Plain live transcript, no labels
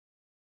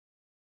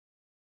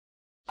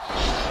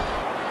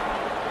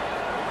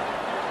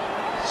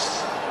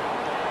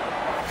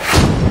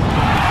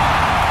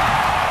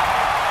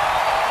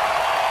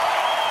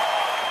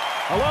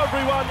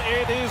everyone,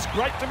 it is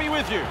great to be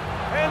with you.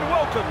 And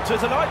welcome to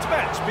tonight's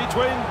match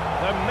between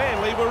the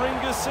Manly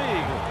Warringah Sea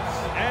Eagles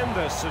and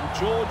the St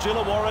George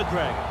Illawarra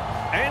Dragons.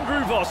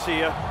 Andrew Voss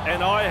here,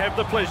 and I have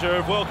the pleasure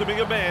of welcoming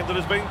a man that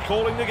has been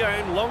calling the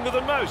game longer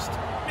than most,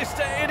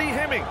 Mr Eddie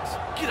Hemmings.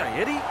 G'day,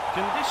 Eddie.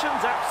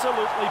 Conditions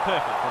absolutely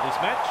perfect for this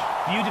match.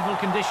 Beautiful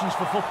conditions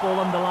for football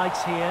under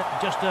lights here.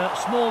 Just a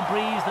small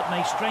breeze that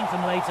may strengthen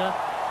later.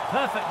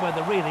 Perfect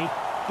weather, really.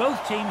 Both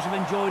teams have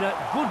enjoyed a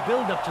good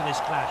build-up to this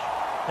clash.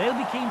 They'll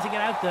be keen to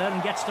get out there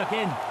and get stuck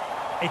in.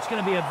 It's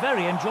going to be a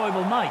very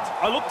enjoyable night.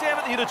 I looked down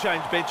at the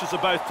interchange benches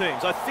of both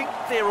teams. I think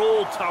they're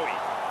all toey.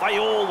 They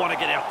all want to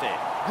get out there.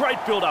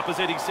 Great build-up, as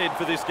Eddie said,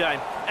 for this game.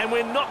 And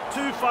we're not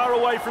too far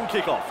away from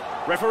kick-off.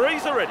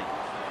 Referees are ready.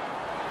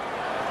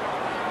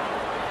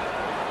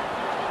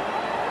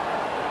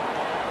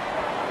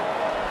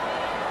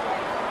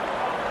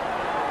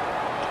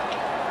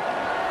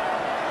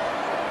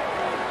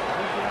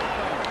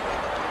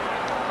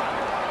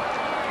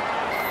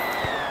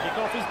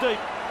 Kick-off is deep.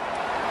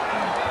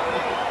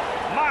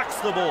 Marks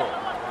the ball.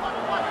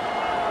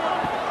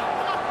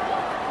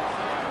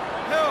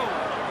 Hill.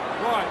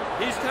 Right,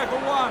 here's tackle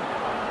one.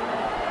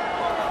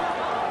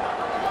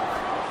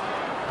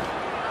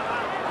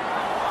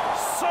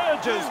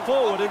 Surges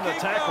forward in the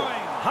tackle.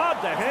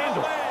 Hard to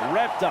handle.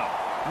 Wrapped up.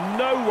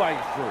 No way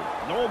through.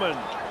 Norman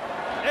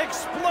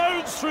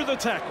explodes through the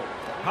tackle.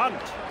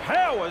 Hunt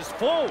powers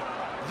forward.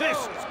 This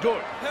is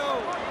good.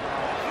 Hill.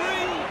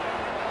 Three.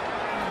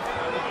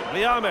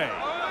 Liame.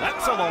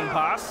 That's a long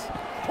pass.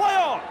 Play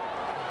on.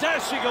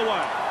 Dashing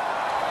away.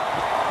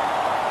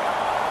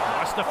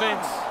 Nice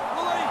defence.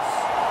 Release.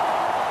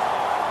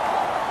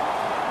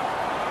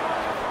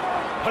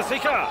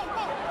 Pasika.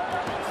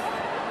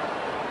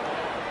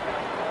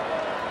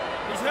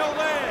 He's held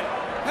there.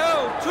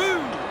 Held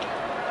two.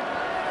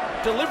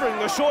 Delivering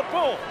the short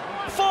ball.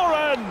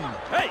 Foreign.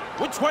 Hey,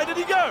 which way did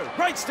he go?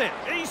 Great step.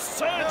 He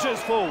surges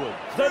forward.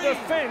 The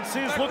defence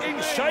is looking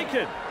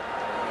shaken.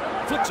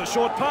 Flicks a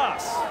short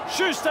pass.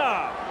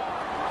 Schuster.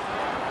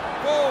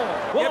 Four.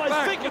 Well,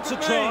 I think it's a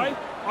try.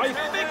 I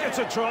think it's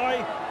a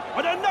try.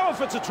 I don't know if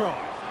it's a try.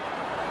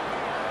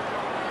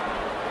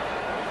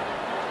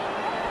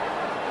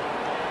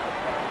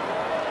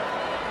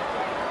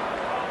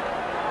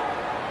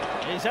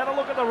 He's had a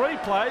look at the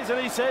replays and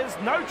he says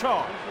no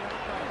try.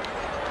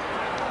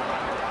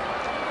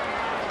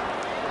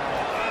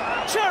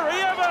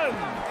 Cherry Evans!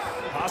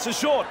 Pass is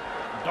short.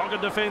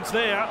 Dogged defence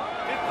there.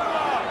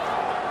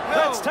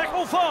 That's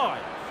tackle 5.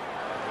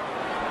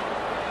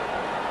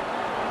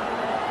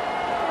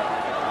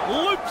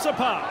 Loops a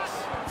pass.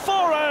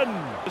 Foreign!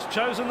 Has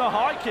chosen the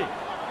high kick.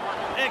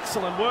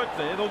 Excellent work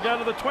there. They'll go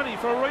to the 20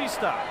 for a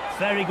restart.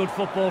 Very good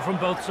football from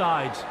both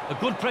sides. A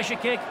good pressure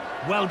kick,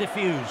 well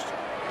diffused.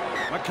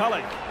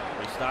 McCulloch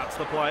restarts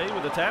the play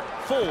with a tap.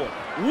 Forward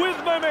with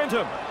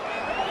momentum.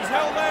 He's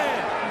held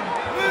there.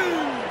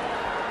 Move.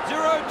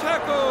 Zero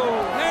tackle.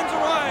 Hands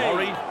away.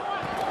 Laurie.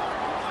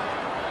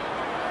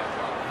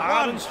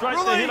 Hard and straight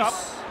to hit up.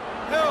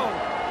 Hill.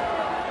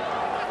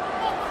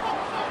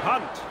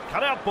 Hunt.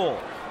 Cut out ball.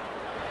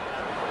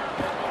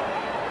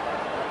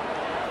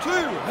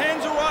 Two.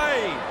 Hands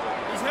away.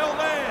 He's held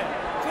there.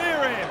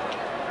 Clear him.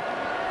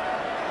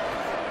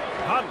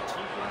 Hunt.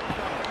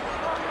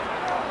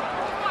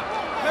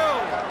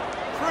 Hill.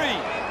 Three.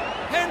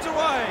 Hands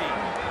away.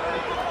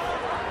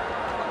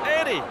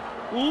 Eddie.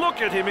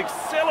 Look at him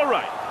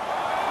accelerate.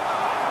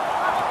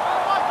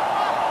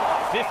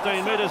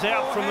 15 metres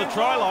out from the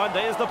try line.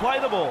 There's the play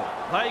the ball.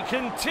 They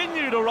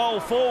continue to roll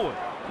forward.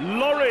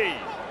 Laurie.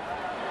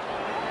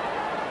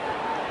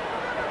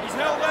 He's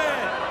held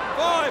there.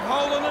 5.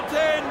 Holding a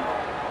 10.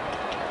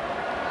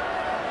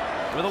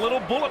 With a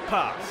little bullet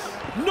pass.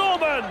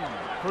 Norman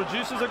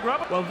produces a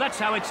grubber. Well, that's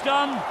how it's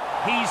done.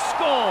 He's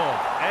scored.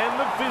 And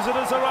the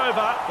visitors are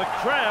over. The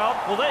crowd,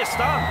 well, they're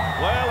stunned.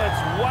 Well,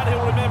 it's what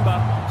he'll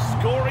remember.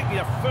 Scoring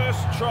your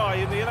first try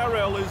in the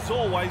NRL is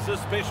always a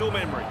special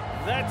memory.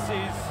 That's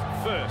his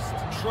first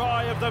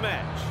try of the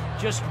match.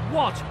 Just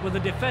what were the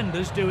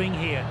defenders doing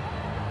here?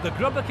 The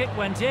grubber kick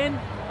went in,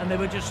 and they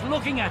were just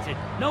looking at it.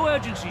 No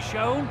urgency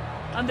shown,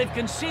 and they've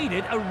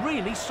conceded a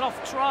really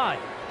soft try.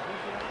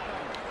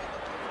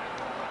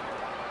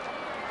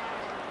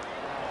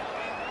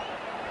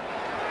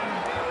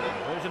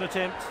 Conversion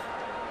attempt.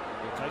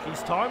 He'll take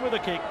his time with the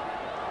kick.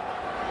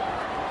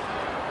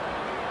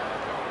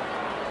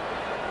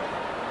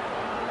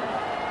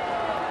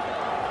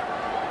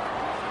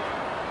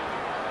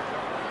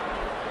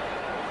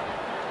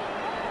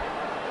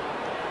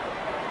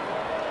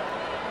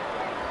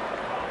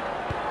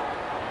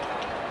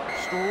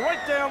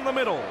 Straight down the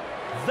middle.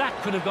 That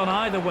could have gone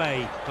either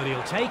way, but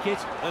he'll take it.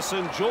 The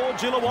St George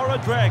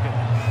Illawarra Dragons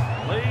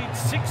lead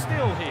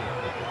 6-0 here.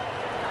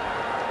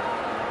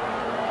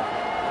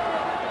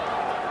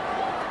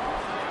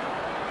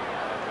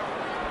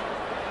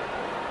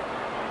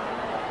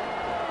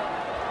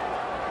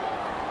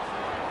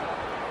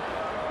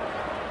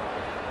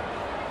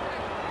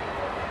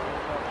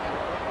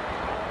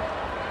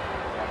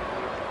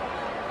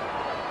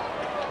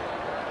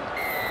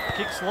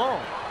 Kicks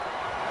long.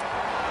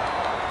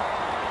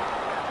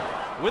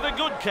 with a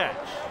good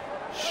catch,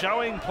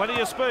 showing plenty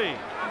of speed.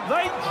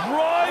 They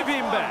drive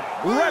him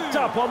back, wrapped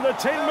up on the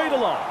 10-metre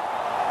line.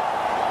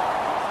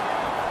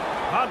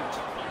 Hunt.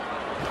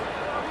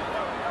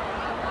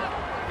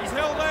 He's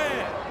held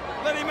there.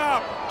 Let him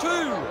up. 2.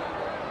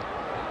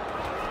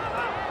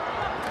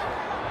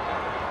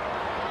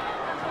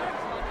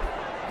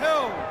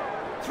 Held.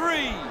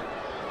 3.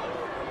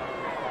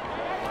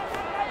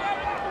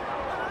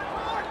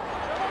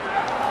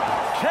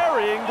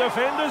 Carrying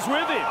defenders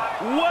with him.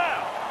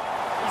 Wow.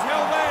 He's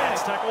held there.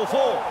 That's tackle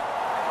 4.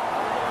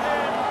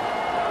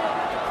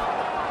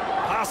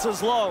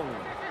 Passes long.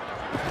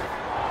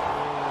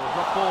 Oh,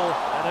 drop ball.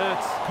 That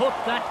hurts. Put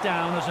that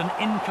down as an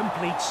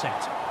incomplete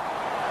set.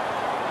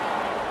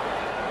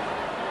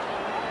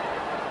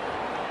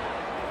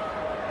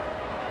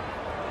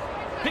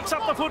 Picks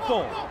up the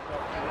football.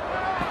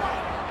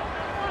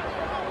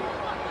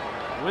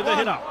 With a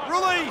hit up.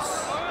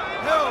 Release.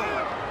 Held.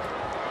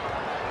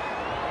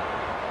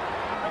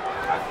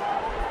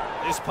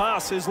 This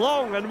pass is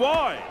long and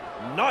wide.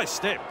 Nice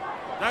step.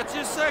 That's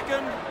his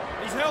second.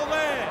 He's held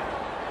there.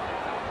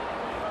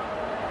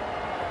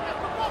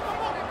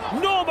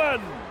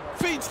 Norman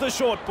feeds the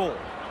short ball.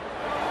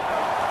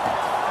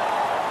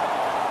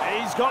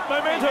 He's got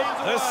momentum.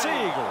 The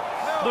Seagulls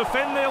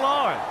defend their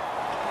line.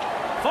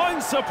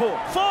 Finds support.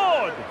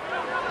 Forward.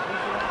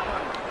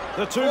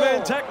 The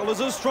two-man tackle is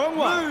a strong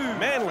one.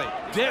 Manly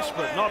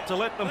desperate not to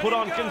let them put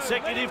on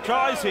consecutive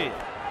tries here.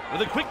 With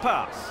a quick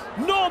pass.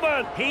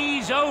 Norman!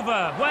 He's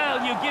over.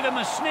 Well, you give him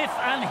a sniff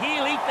and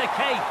he'll eat the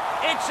cake.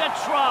 It's a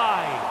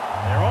try.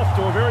 They're off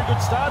to a very good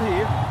start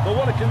here, but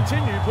want to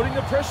continue putting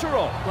the pressure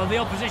on. Well, the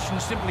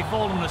opposition's simply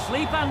fallen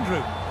asleep,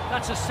 Andrew.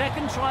 That's a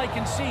second try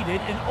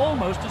conceded in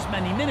almost as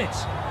many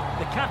minutes.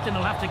 The captain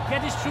will have to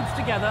get his troops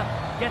together,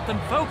 get them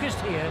focused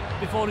here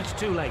before it's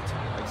too late.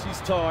 Takes his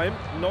time,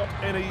 not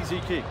an easy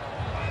kick.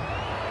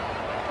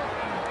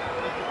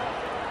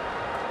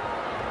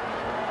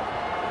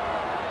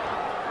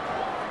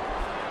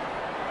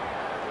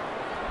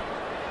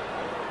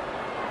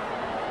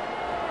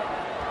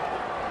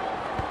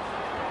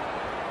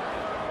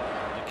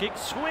 The kick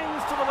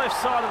swings to the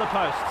left side of the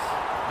posts.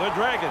 The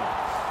Dragons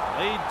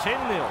lead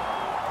 10-0.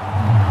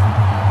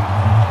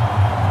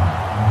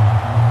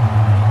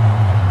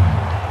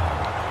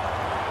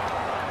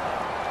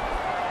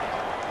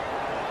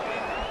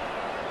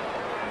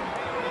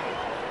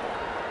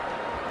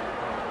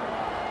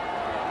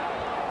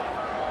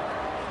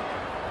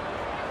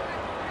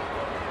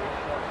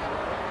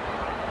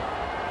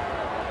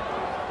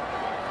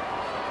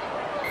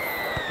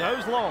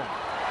 Goes long.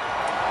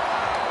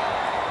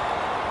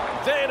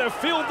 There to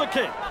field the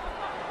kick.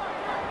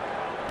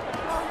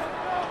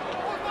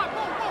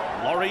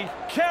 Laurie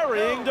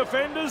carrying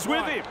defenders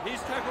with him.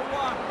 He's tackle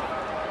 1.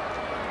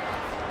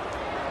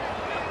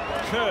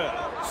 Kerr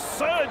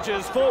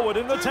surges forward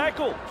in the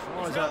tackle.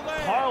 Tries a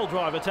pile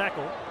driver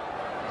tackle.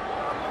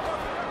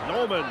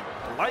 Norman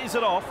lays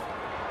it off.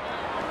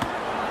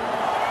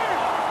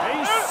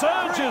 He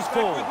surges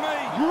forward.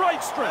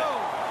 Great strength.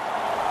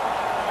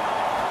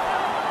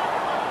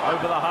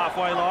 Over the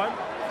halfway line.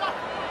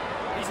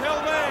 He's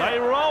held there. They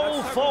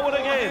roll forward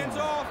again. Hands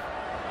off.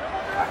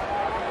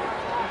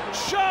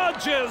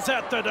 Charges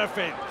at the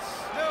defence.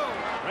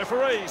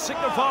 Referee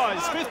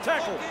signifies fifth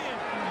tackle.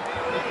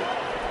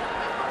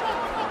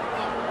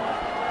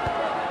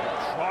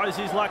 Tries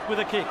his luck with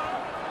a kick.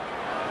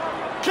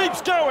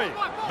 Keeps going.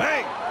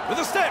 Bang! With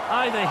a step.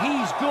 Either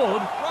he's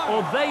good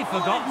or they've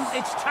forgotten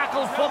it's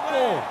tackle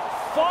football.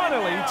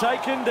 Finally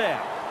taken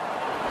down.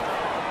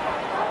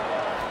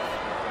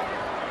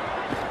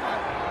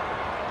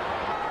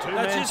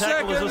 Two-man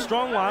tackle is a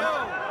strong one.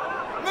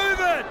 Move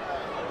it!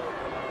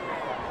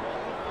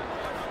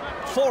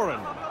 Foreign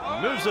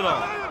moves it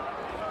on.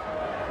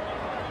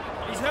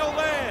 He's held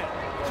there.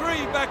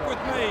 3 back with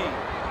me.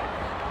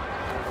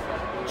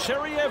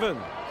 Cherry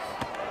Evans.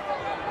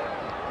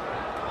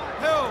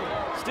 Held.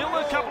 Still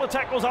a couple of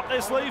tackles up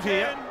their sleeve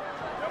here.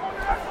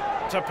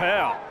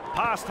 Tapau,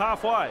 past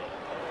halfway.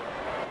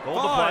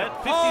 Called to play it,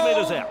 50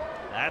 metres out.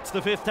 That's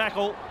the fifth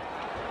tackle.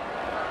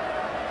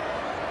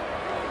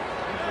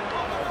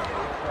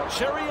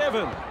 Cherry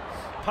Evans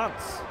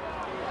punts.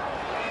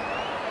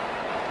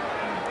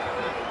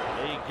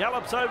 He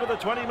gallops over the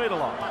 20-metre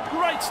line.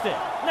 Great step.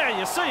 Now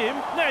you see him,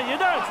 now you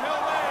don't.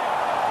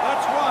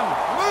 That's 1.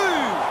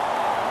 Move!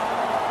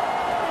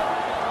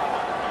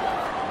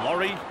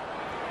 Laurie.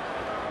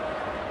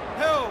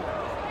 Held.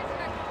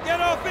 Get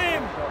off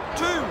him.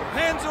 2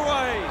 hands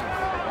away.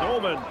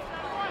 Norman.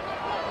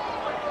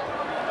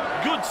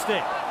 Good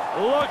step.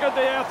 Look at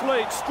the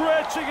athlete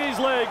stretching his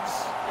legs.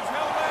 He's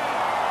held there.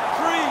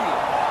 3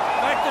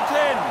 back to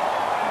 10.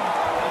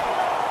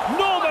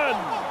 Norman.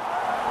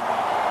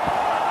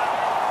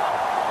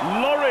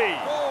 Laurie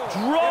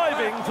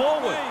driving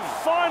forward.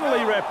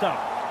 Finally wrapped up.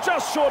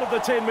 Just short of the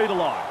 10-metre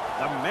line.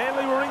 The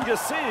Manly Warringah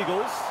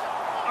Seagulls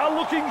are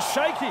looking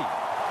shaky.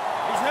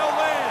 He's held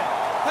there.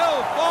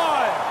 Held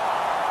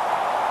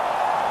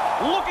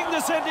 5. Looking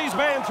to send his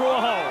man through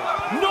a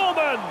hole.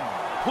 Norman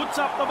puts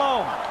up the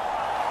bomb.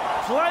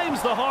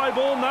 claims the high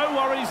ball, no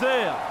worries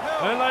there.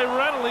 And they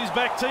rattle his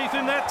back teeth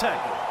in that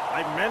tackle.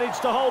 They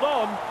managed to hold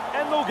on,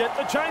 and they'll get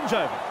the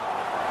changeover.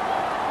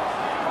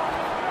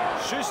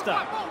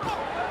 Schuster.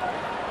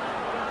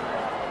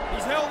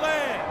 He's held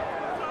there.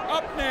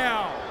 Up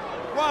now.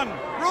 One.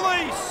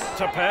 Release.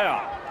 To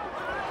Power.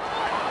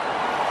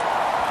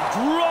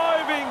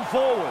 Driving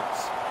forwards.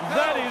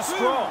 That is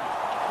strong.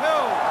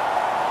 Held.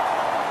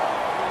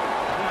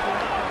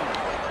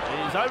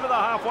 He's over the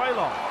halfway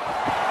line.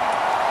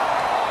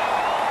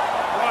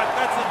 Right,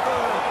 that's a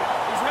third.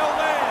 He's held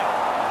there.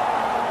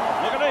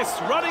 Look at this,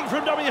 running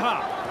from dummy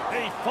half.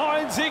 He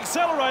finds the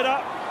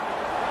accelerator.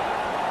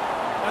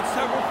 That's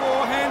tackle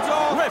 4, hands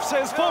off. Ref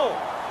says 4.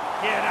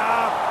 Get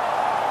up.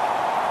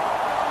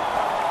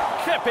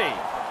 Kepi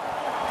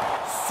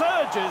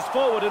surges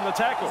forward in the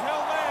tackle. He's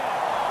held there.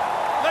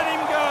 Let him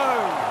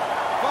go.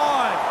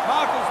 5.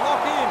 Markers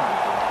lock in.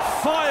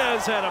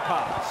 Fires out a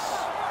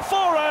pass.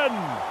 Foreign.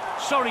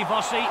 Sorry,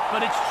 Vossi,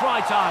 but it's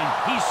try time.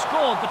 He's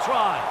scored the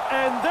try.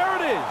 And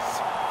there it is.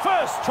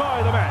 First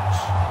try of the match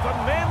for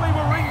Manly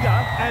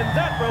Warringah, and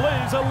that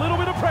relieves a little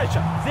bit of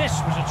pressure. This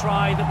was a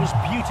try that was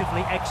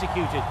beautifully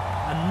executed.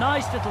 A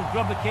nice little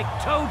grubber kick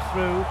towed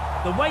through.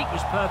 The weight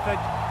was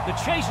perfect. The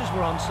chasers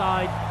were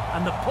onside,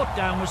 and the put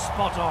down was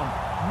spot on.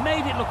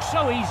 Made it look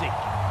so easy.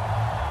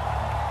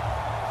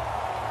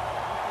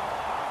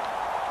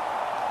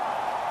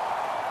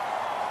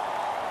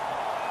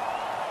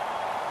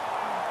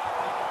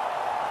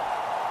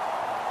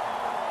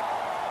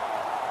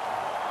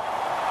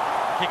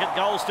 Kick at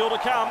goal still to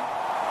come.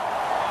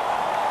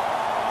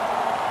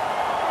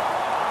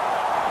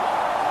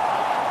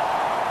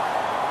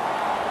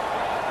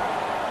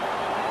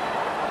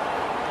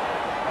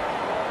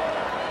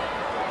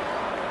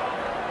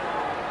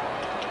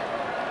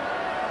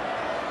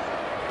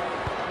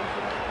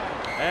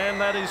 And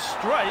that is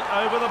straight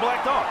over the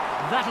black dot.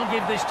 That'll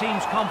give this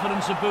team's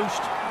confidence a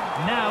boost.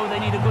 Now they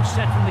need a good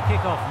set from the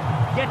kick-off.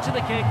 Get to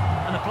the kick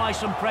and apply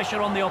some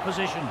pressure on the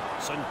opposition.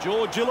 St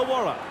George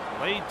Illawarra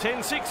lead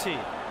 10-6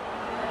 here.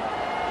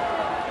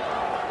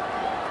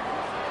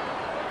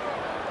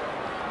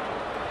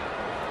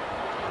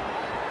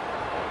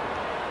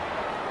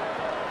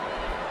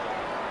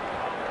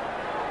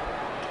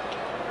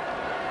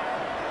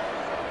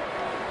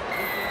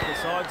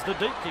 Decides the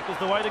deep kick is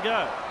the way to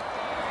go.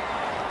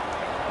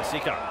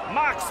 Asika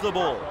marks the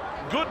ball.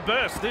 Good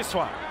burst this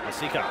one.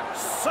 Asika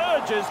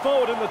surges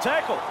forward in the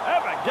tackle.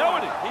 Have a go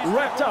at him. He's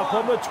wrapped up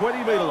on the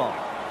 20-metre line.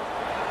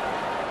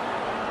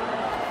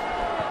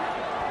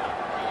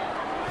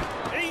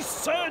 He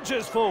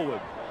surges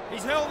forward.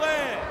 He's held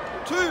there.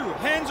 2.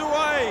 Hands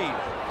away.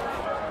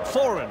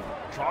 Foreign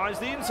tries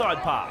the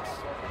inside pass.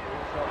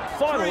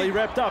 Finally 3,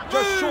 wrapped up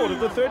just short of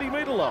the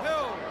 30-metre line.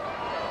 Held.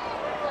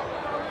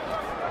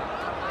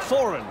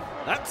 Foreign.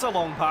 That's a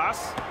long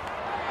pass.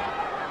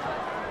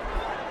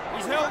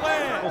 He's held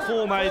there. Well,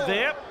 4 made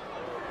there.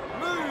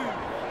 Move.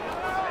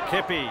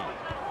 Kepi.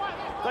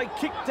 They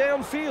kicked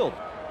downfield.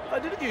 They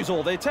didn't use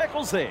all their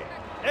tackles there.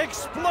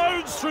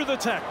 Explodes through the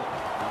tackle.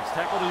 He's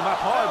tackled him up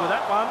high with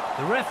that one.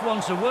 The ref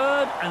wants a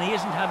word, and he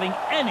isn't having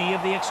any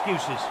of the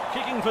excuses.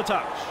 Kicking for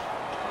touch.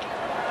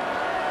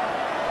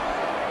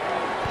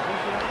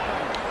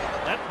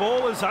 That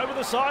ball is over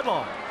the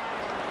sideline.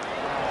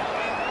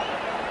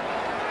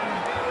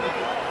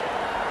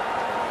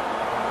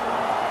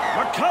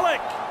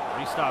 McCulloch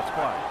restarts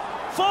play.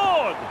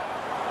 Ford.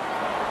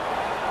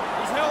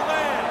 He's held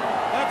there.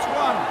 That's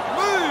 1.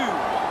 Move.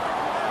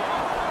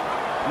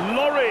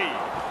 Laurie.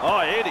 Oh,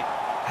 Eddie.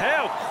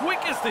 How quick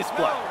is this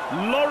play?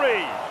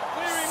 Laurie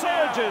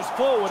surges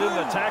forward in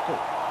the tackle.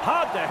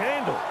 Hard to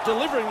handle,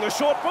 delivering the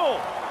short ball.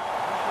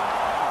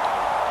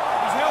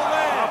 He's held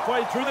there.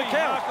 Halfway through the 3.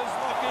 count. Markers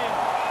lock in.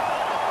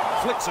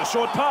 Flicks a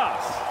short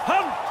pass.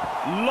 Hunt.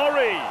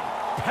 Laurie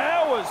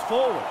powers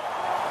forward.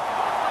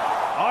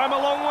 I'm a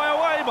long way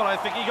away, but I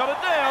think he got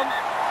it down.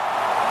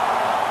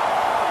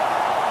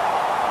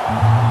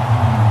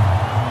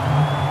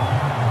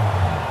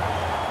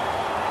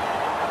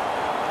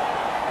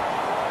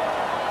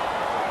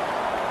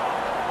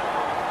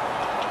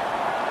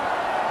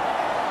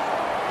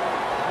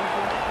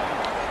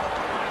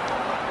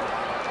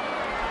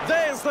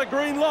 There's the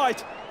green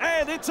light,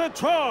 and it's a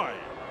try.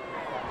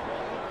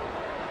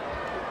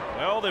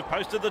 Well, they've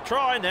posted the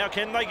try. Now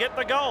can they get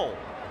the goal?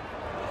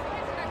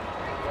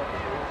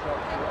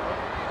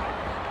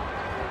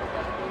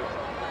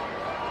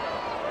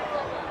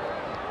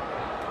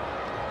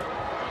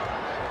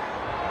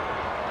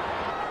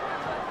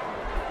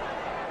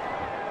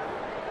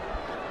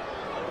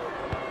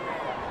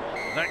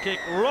 That kick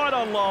right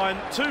on line,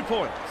 2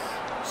 points.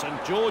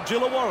 St George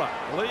Illawarra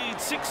lead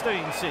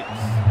 16-6.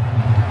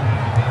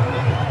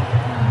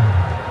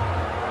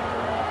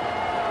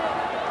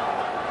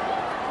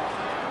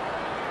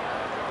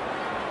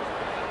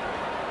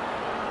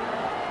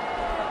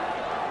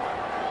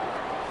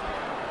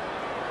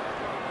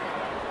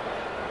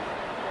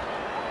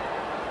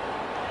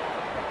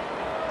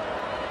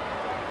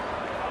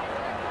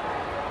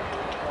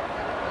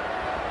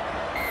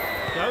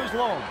 Goes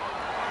long.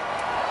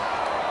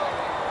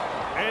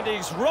 And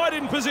he's right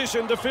in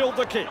position to field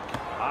the kick.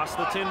 Past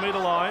the 10-metre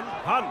line.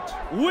 Hunt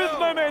with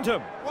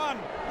momentum. One,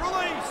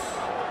 release.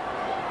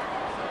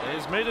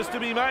 There's metres to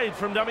be made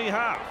from dummy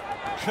half.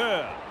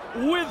 Kerr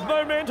with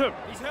momentum,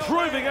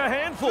 proving a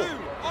handful. Two,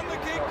 on the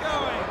kick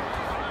going.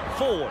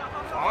 Forward,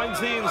 finds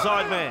the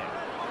inside man.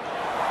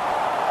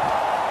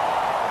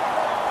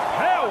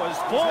 Powers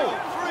forward.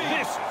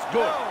 This is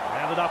good.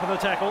 Rounded up in the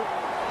tackle.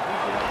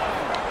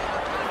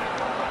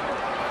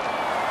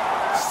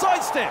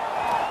 Sidestep.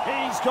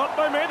 He's got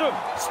momentum.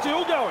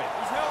 Still going.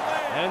 He's held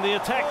there. And the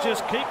attack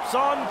just keeps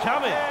on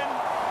coming.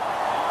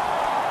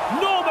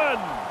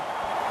 Norman!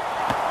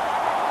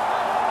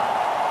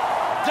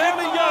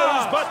 Down he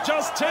goes, but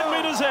just 10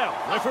 metres out.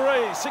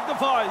 Referee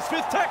signifies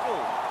fifth tackle.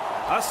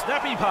 A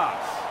snappy pass.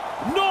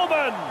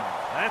 Norman!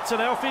 That's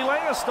an Alfie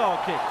Langer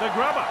style kick, the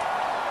grubber.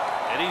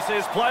 And he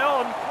says, play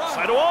on.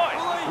 So do I.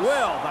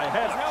 Well, they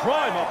had a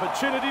prime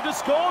opportunity to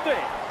score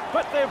there,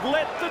 but they've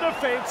let the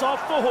defence off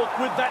the hook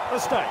with that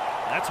mistake.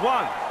 That's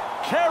one.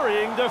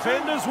 Carrying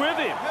defenders with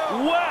him.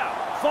 Wow,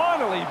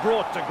 finally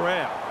brought to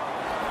ground.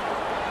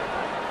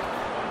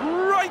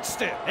 Great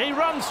step. He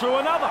runs through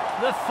another.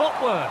 The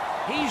footwork.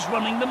 He's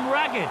running them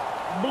ragged.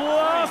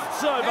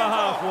 Blasts over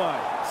halfway.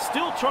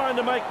 Still trying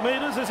to make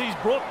metres as he's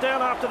brought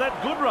down after that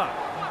good run.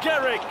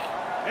 Garrick.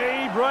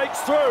 He breaks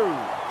through.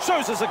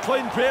 Shows us a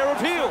clean pair of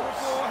heels.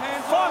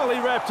 Finally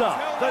wrapped up.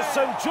 The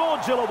St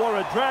George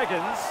Illawarra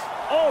Dragons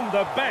on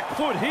the back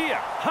foot here.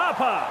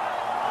 Harper.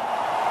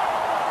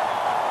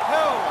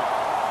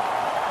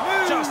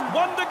 Just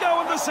one to go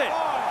in the set.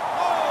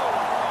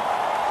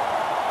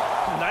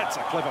 That's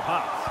a clever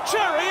pass.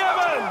 Cherry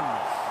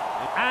Evans!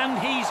 And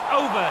he's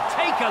over.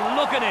 Take a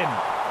look at him.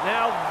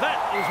 Now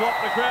that is what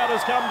the crowd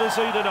has come to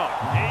see tonight.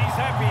 He's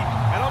happy,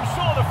 and I'm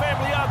sure the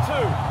family are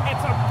too.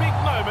 It's a big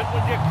moment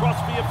when you cross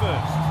for your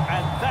first.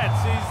 And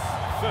that's his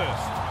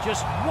first.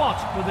 Just what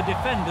were the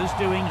defenders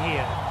doing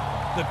here?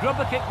 The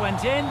grubber kick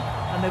went in,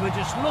 and they were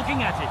just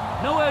looking at it.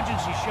 No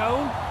urgency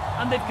shown,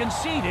 and they've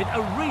conceded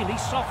a really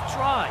soft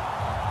try.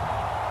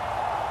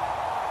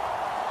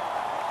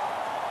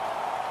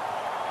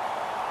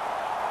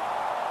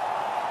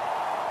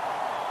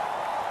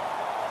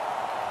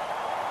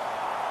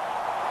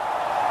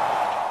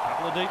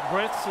 Deep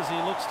breaths as he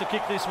looks to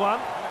kick this one.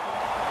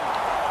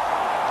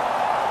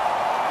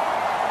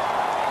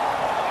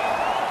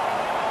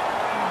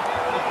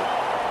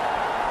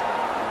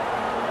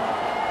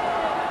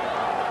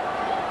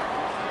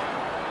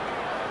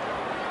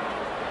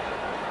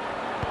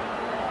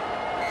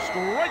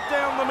 Straight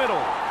down the middle.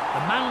 The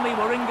Manly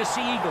Warringah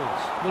Sea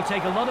Eagles will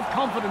take a lot of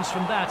confidence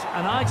from that,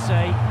 and I'd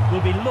say will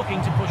be looking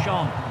to push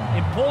on.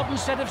 Important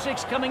set of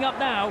six coming up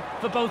now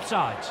for both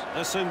sides.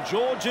 The St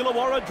George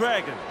Illawarra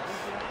Dragons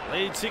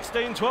lead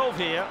 16-12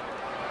 here.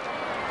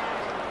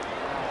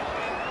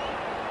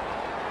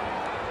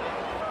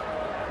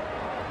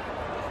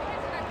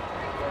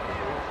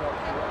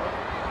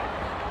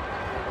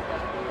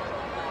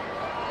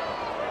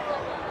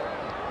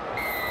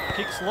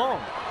 Kicks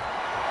long.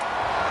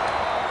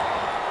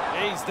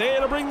 He's there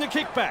to bring the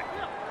kick back.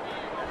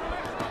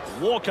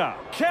 Walker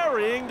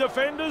carrying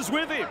defenders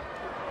with him.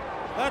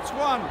 That's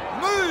one.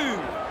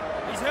 Move!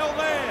 He's held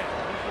there.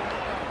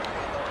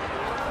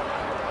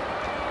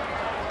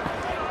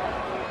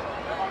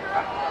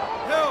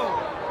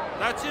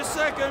 That's your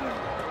second.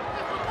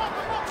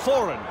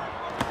 Foreign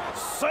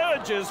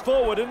surges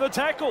forward in the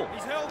tackle.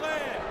 He's held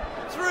there.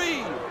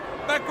 Three.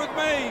 Back with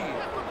me.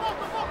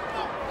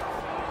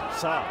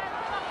 Saab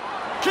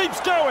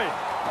keeps going.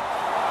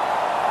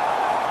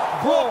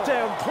 Brought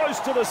down close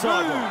to the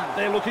sideline.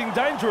 They're looking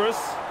dangerous.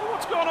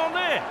 What's going on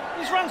there?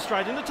 He's run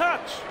straight into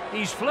touch.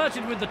 He's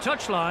flirted with the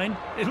touchline.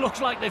 It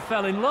looks like they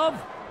fell in love.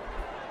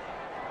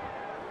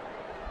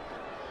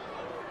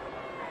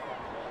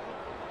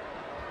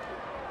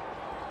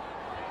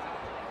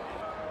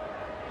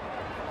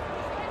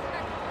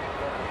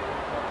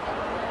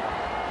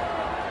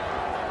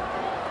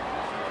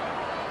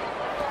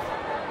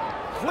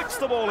 Flicks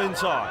the ball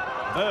inside.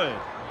 Bird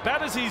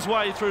batters his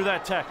way through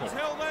that tackle. He's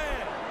held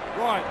there.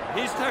 Right,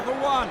 here's tackle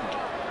one.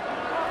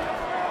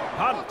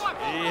 Hunt,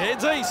 he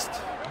heads east.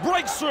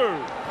 Breaks through.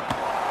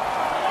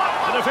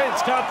 The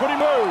defence can't put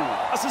him through.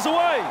 Passes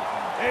away.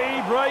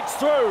 He breaks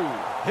through.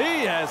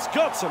 He has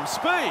got some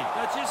speed.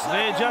 That's his second.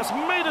 They're just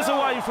metres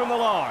away from the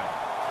line.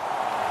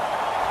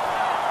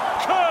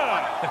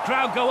 Kerr! The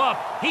crowd go up.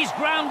 He's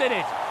grounded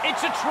it.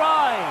 It's a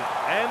try.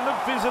 And the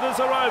visitors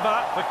are over.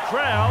 The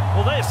crowd,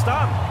 well, they're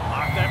stunned.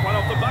 Mark that one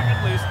off the bucket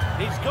list.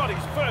 He's got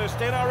his first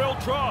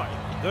NRL try.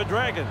 The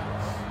Dragons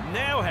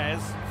now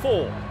has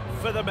 4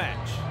 for the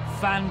match.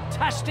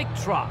 Fantastic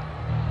try.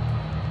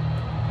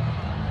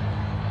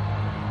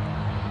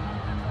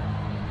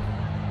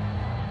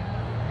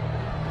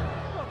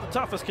 Not the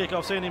toughest kick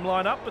I've seen him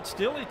line up, but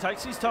still, he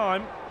takes his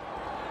time.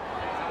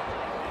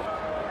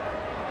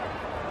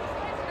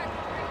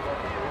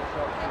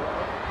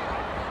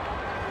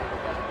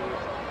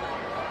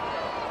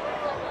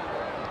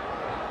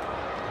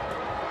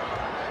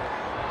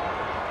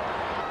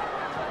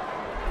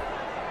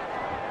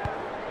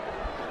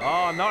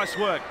 Oh, Oh, nice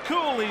work.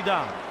 Coolly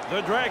done.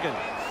 The Dragons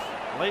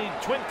lead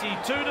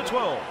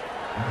 22-12.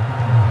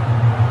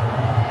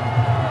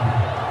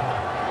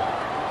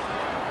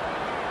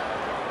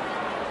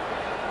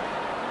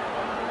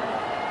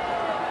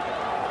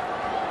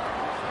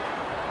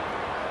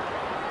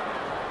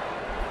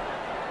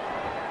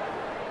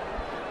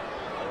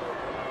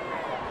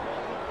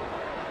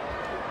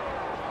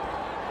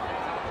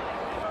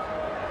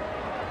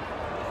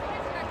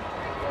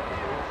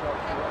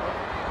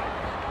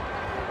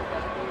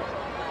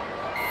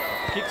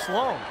 Kicks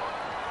long.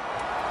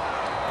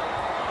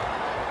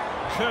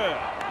 Kerr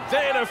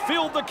there to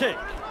field the kick.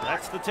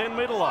 That's the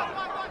 10-metre line.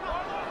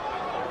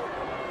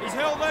 He's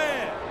held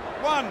there.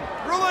 One.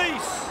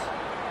 Release.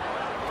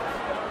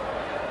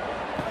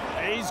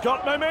 He's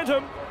got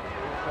momentum.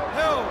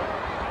 Held.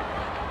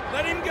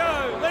 Let him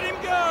go. Let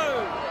him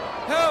go.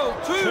 Held.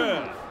 Two.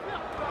 Kerr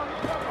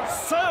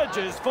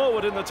surges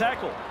forward in the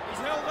tackle. He's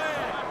held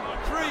there.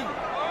 Three.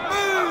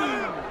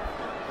 Move.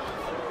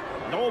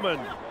 Norman.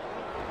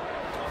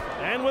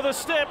 And with a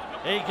step,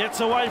 he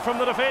gets away from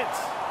the defence.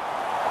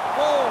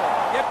 Four.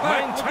 Get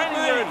back.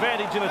 Maintaining their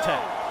advantage in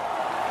attack.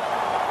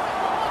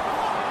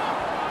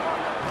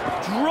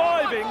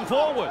 Driving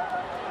forward.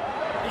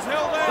 He's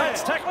held there.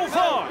 That's tackle He's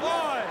held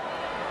 5.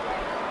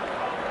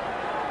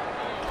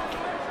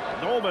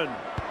 Norman.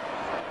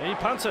 He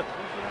punts it.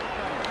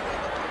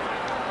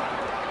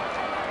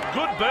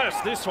 Good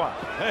burst, this one.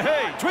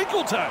 Hey,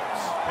 Twinkle Toes.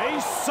 He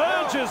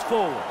surges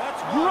forward.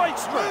 Great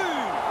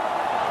strength.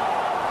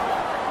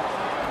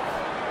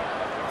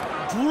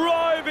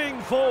 Driving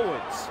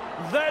forwards.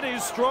 That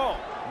is strong.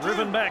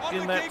 Driven back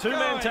in that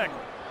two-man tackle.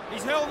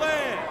 He's held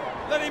there.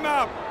 Let him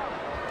up.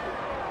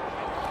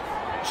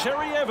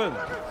 Cherry Evans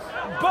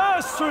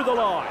bursts through the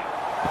line.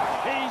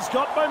 He's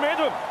got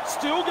momentum.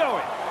 Still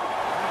going.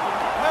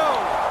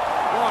 Held.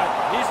 Right.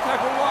 Here's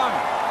tackle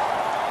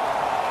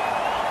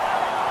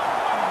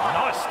 1.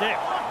 Nice step.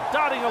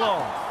 Darting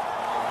along.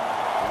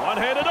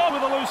 One-handed on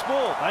with a loose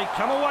ball. They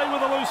come away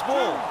with a loose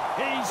ball.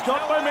 He's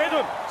got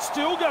momentum.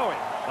 Still going.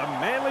 The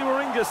Manly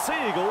Warringah Sea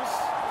Eagles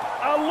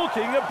are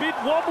looking a bit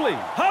wobbly.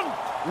 Hunt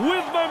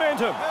with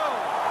momentum.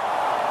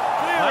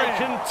 They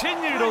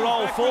continue to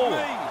roll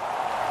forward.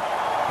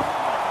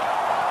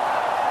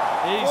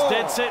 He's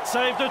dead set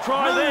saved a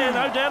try there,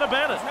 no doubt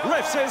about it.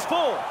 Ref says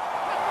 4.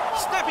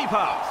 Snappy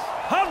pass.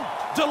 Hunt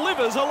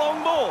delivers a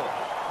long ball.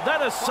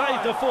 That has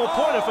saved a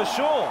 4-pointer for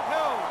sure.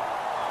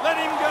 Let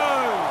him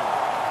go.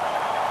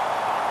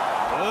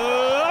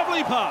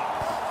 Lovely pass.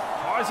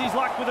 Tries his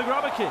luck with a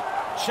grubber kick.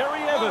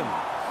 Cherry Evans.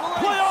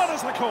 Play on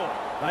as the call.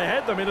 They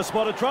had them in a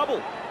spot of trouble,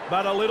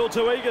 but a little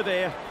too eager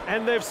there,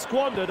 and they've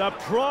squandered a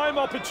prime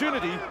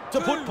opportunity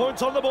to put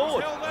points on the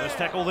board. First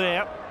tackle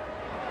there.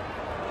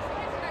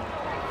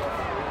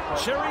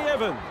 Cherry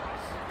Evans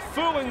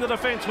fooling the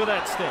defence with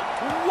that step.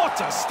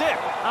 What a step!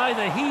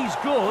 Either he's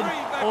good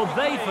or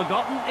they've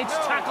forgotten it's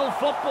tackle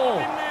football.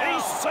 He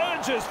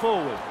surges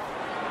forward.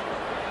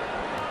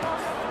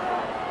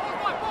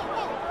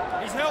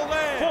 He's held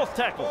there. Fourth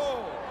tackle.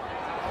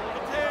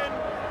 10.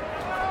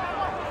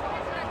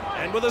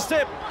 And with a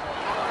step.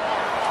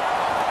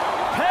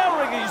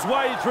 Powering his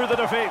way through the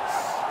defence.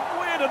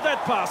 Where did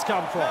that pass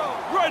come from?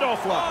 Right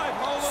offline.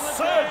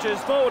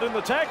 Surges forward in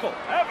the tackle.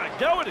 Have a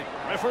go at him.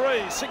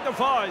 Referee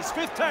signifies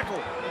 5th tackle.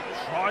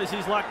 Tries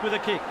his luck with a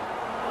kick.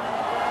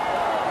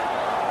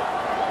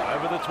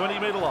 Over the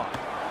 20-metre line.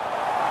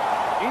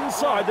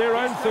 Inside their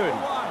own 30.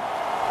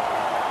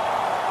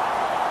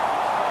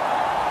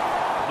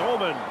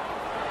 Norman.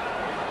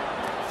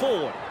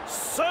 Forward.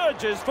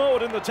 Surges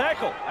forward in the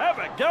tackle. Have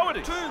a go at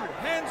him. 2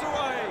 hands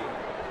away.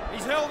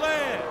 He's held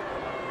there.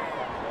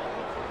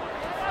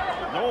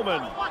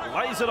 Norman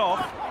lays it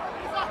off.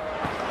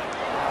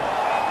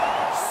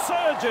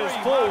 Surges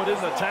forward in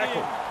the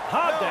tackle.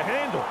 Hard to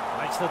handle.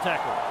 Makes the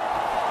tackle.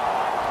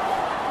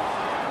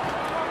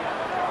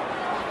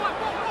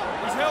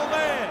 He's held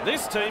there.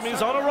 This team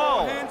is on a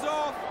roll. Hands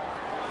off.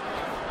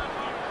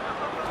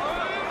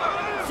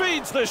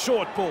 Feeds the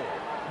short ball.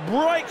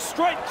 Breaks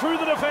straight through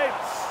the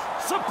defence.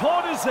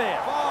 Support is there.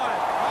 5.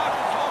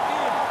 Marcus locked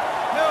in.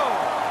 Held.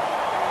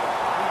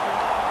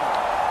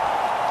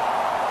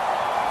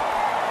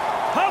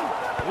 Hunt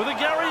with a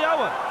Gary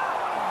Owen.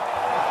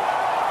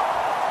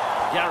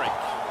 Garrick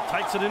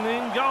takes it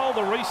in goal.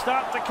 The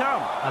restart to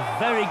come. A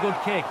very good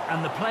kick,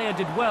 and the player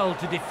did well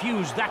to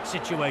defuse that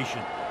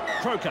situation.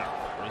 Croker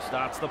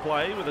restarts the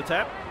play with a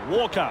tap.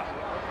 Walker.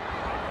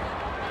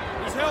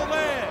 He's held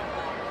there.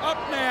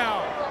 Up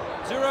now.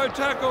 0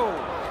 tackle.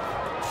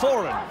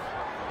 Foreign.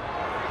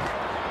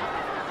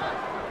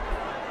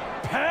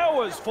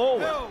 Powers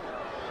forward. Held.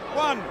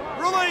 1.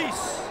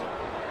 Release.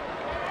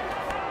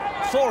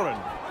 Foreign.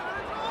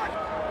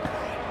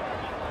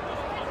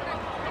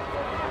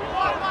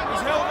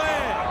 He's held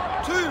there.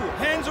 2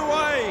 hands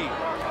away.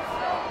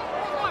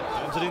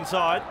 Turns it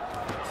inside.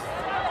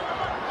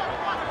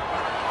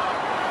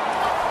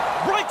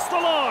 Breaks the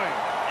line.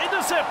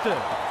 Intercepted.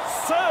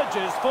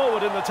 Surges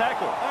forward in the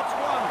tackle. That's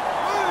 1.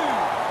 Move.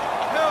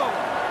 Held.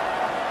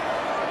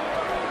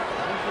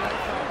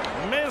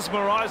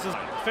 mesmerises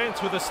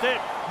defence with a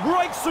step.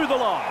 Breaks through the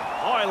line.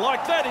 I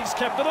like that. He's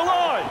kept it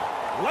alive.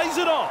 Lays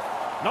it off.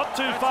 Not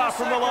too far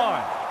from the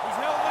line. He's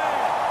held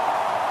there.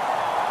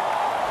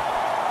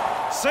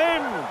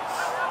 Sims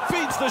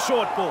feeds the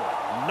short ball.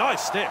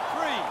 Nice step.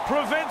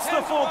 Prevents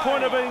the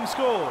 4-pointer being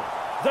scored.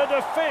 The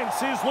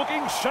defence is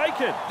looking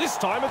shaken. This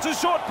time it's a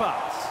short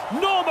pass.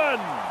 Norman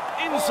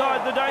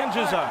inside the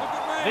danger zone.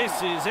 This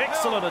is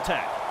excellent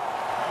attack.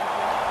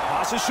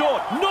 Pass is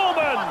short.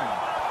 Norman.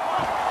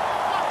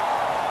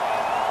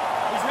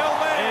 He's held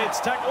there.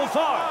 It's tackle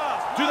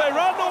 5. Do they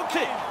run or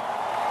kick?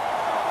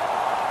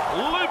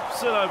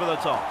 Loops it over the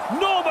top.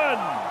 Norman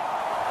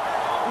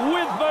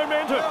with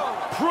momentum,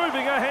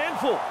 proving a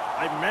handful.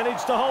 They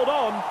managed to hold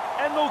on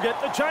and they'll get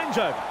the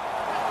changeover.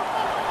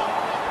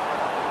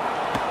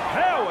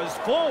 Powers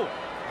forward.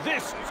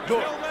 This is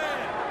good.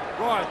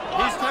 Right,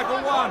 here's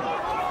tackle 1.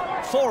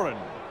 Foreign.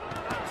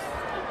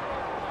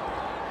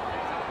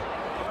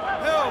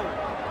 Held.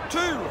 2,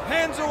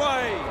 hands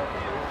away.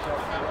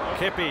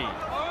 Kepi.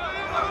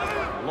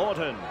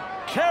 Lawton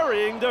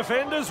carrying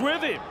defenders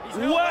with him.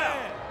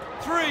 Wow.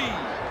 3.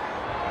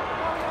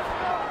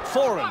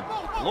 Foreign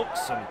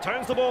looks and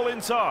turns the ball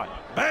inside.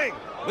 Bang!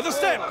 With a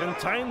step.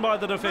 Contained by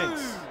the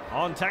defence.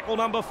 On tackle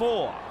number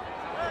 4.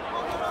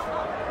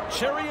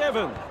 Cherry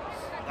Evans.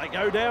 They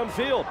go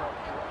downfield.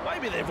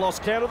 Maybe they've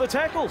lost count of the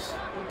tackles.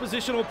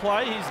 Positional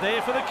play. He's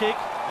there for the kick.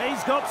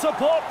 He's got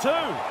support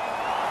too.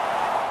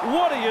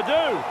 What do you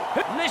do?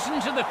 Listen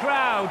to the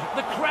crowd.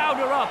 The crowd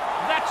are up.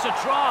 That's a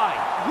try.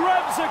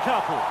 Grabs a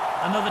couple.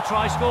 Another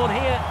try scored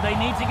here. They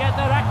need to get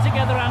their act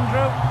together,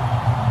 Andrew.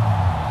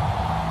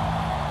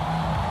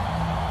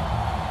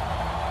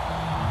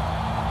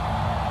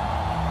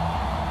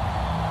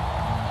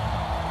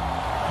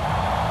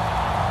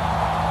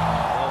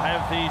 They'll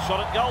have the shot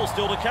at goal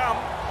still to come.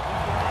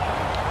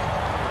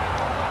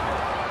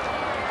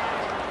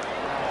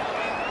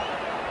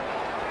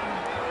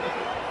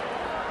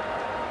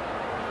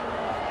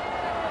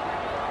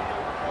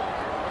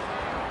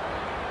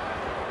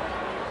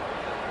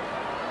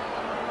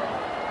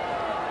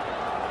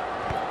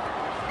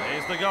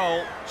 The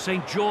goal.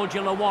 St George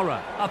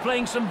Illawarra are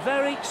playing some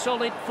very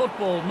solid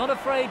football, not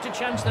afraid to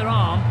chance their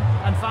arm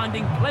and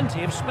finding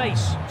plenty of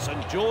space.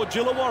 St George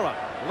Illawarra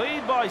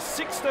lead by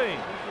 16.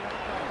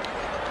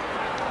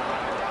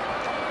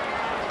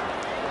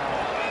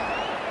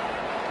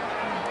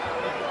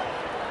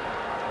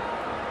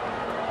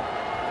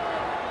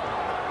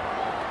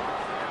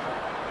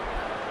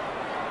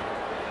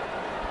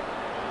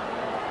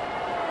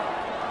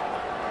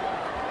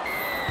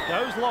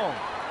 Goes long.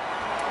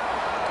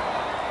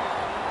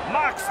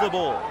 Marks the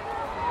ball.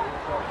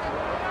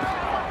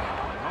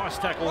 Nice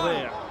tackle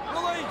there.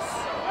 Release.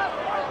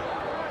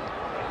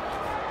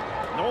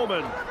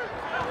 Norman.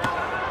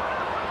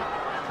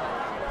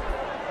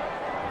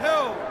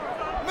 Held.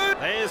 Move.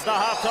 There's the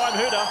half-time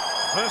hooter.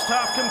 First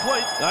half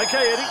complete.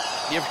 Okay,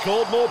 Eddie, you've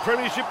called more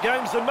premiership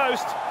games than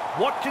most.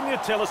 What can you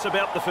tell us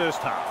about the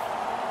first half?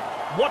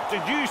 What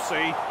did you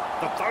see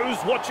that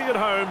those watching at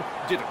home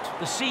didn't?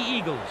 The Sea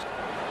Eagles.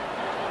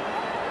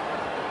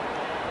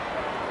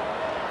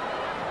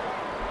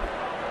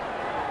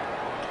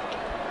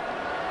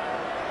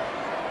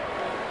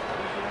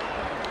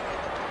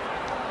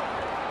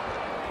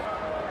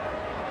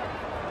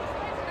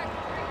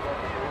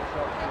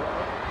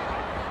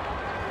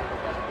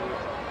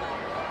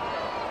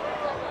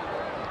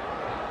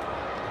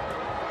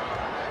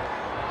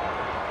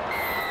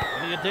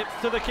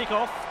 Depth to the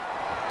kickoff.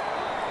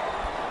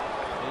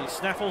 He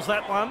snaffles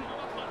that one.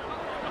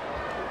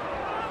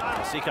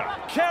 Asika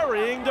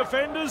carrying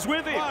defenders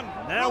with him.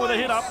 Now with a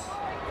hit up.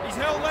 He's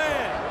held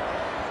there.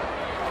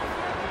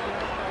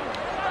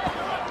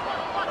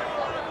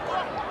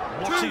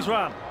 Blocks his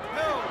run.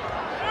 Held.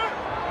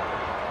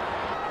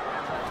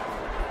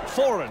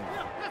 Foreign.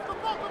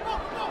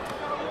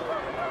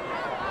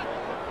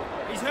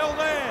 He's held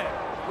there.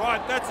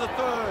 Right, that's the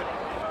 3rd.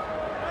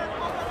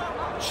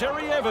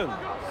 Cherry Evans.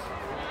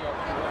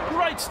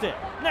 Great step.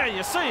 Now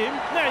you see him,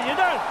 now you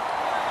don't.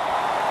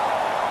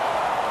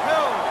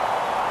 Held.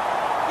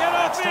 Get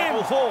off him.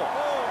 Tackle 4.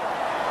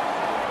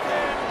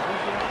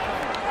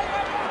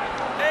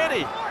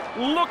 Eddie,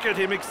 look at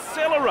him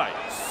accelerate.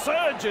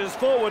 Surges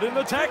forward in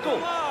the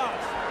tackle.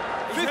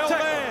 Fifth tackle.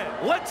 There.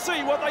 Let's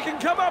see what they can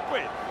come up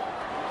with.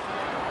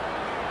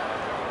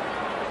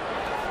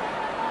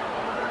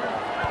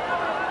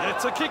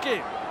 It's a kick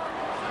in.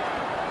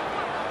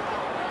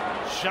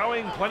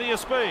 Showing plenty of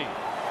speed.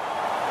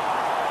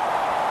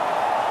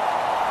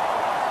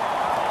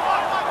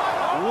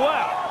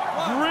 Wow,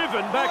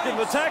 driven back in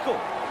the tackle.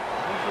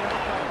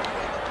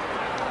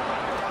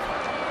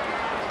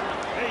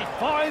 He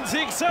finds the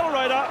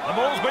accelerator. The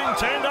ball's been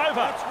turned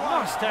over.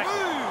 Nice tackle.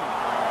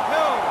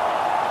 Held.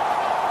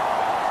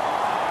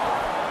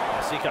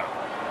 Asika.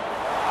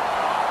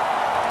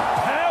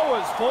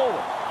 Powers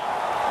forward.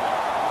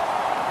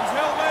 He's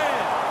held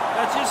there.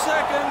 That's his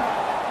 2nd.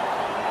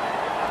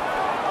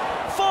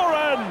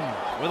 Foreign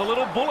with a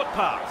little bullet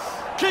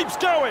pass. Keeps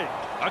going.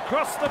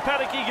 Across the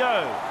paddock he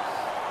goes.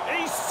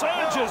 He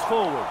surges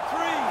forward. 3.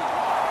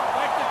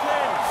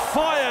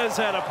 Fires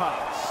out a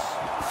pass.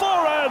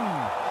 Foreign.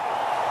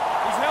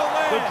 He's held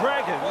there. The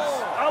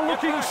Dragons are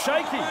looking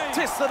shaky.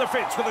 Test the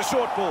defence with a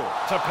short ball.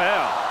 To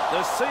Powell.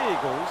 The Sea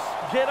Eagles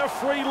get a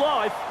free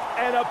life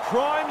and a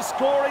prime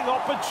scoring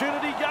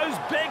opportunity goes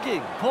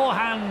begging. Poor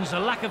hands, a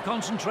lack of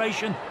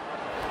concentration.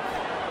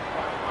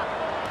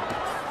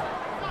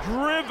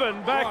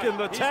 Driven back Right, in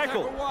the here's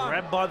tackle. tackle one.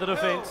 Grabbed by the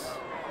defence.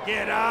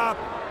 Get up.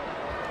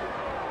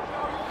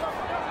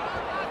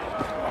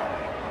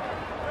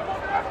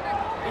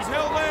 He's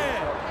held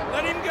there.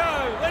 Let him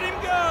go. Let him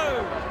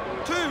go.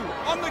 2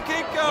 on the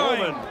keep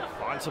going. Norman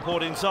finds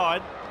support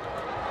inside.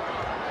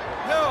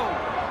 Held.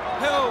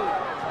 Held.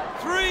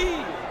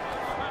 3.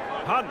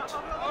 Hunt.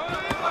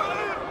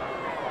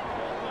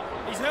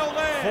 He's held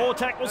there. 4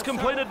 tackles That's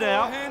completed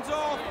tackle 4, now. Hands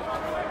off.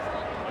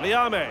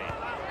 Liame.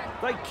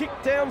 They kick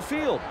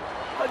downfield.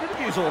 They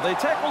didn't use all their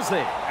tackles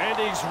there. And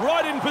he's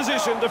right in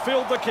position to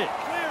field the kick.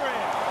 Clear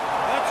out.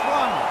 That's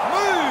 1.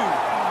 Move.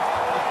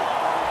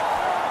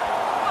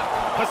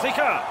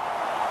 Pasika.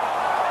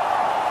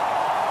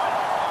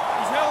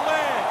 He's held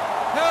there.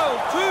 Held.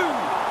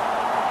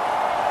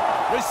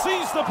 2.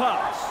 Receives the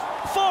pass.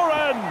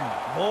 Foreign.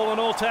 Ball and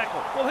all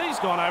tackle. Well, he's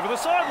gone over the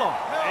sideline.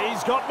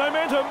 He's got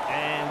momentum.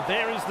 And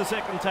there is the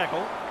second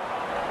tackle.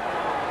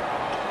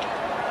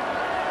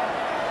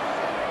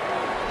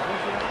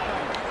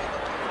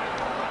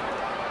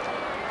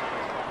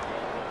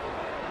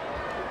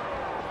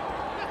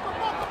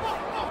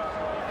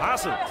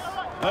 Parsons.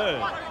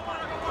 Bird.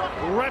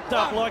 Wrapped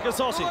up like a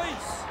sausage.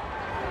 Release.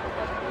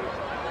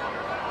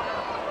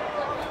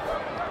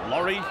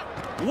 Laurie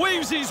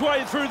weaves his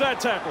way through that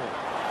tackle.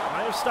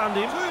 May have stunned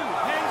 2. him.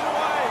 Hands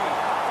away.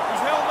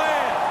 He's held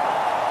there.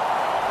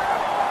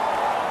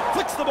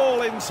 Flicks the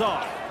ball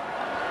inside.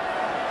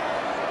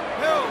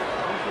 Held.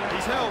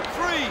 He's held.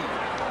 3.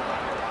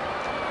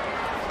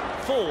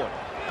 Forward.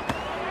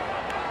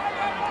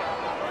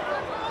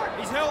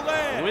 He's held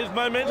there. With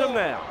momentum 4.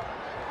 now.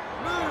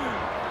 Move.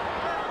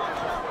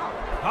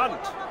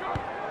 Hunt.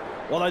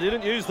 Well, they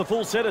didn't use the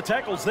full set of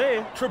tackles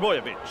there.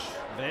 Trebojevic.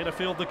 There to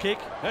field the kick.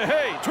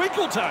 Hey,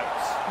 Twinkle Toes.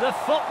 The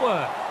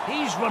footwork.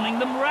 He's running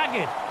them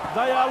ragged.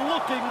 They are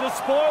looking to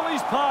spoil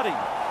his party.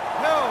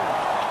 Held.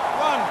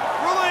 1.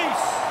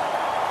 Release.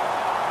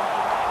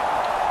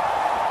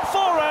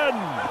 Foreign.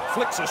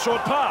 Flicks a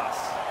short pass.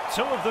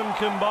 2 of them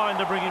combined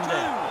to bring him 2.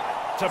 down.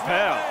 To He's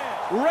Powell. held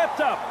there. Wrapped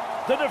up.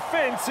 The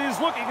defence is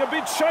looking a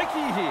bit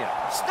shaky here.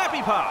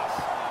 Snappy pass.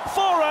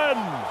 Foreign.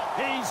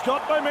 He's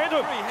got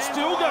momentum. 3 hands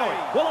Still away. going.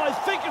 Well, I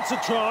think it's a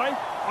try.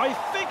 I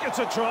think it's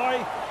a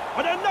try.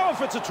 I don't know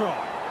if it's a try.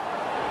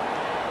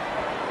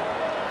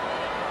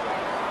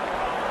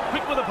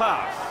 Quick with a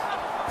pass.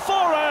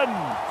 Foreign.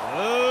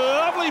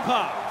 Lovely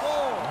pass.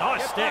 4.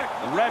 Nice Get step.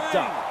 back. Look at Wrapped me.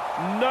 up.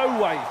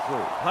 No way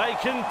through. They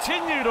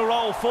continue to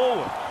roll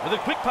forward with a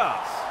quick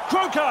pass.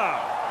 Croker.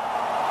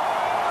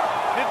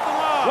 Hit the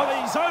mark.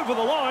 Well, he's over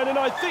the line, and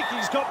I think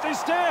he's got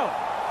this down.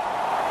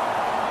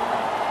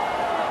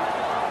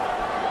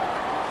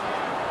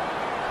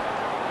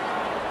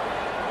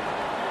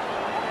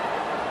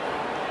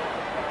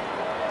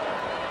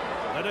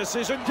 The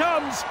decision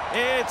comes.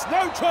 It's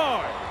no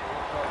try.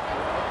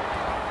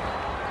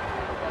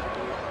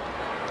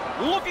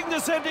 Looking to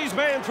send his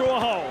man through a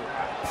hole.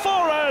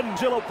 Foreign.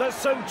 The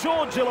St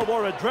George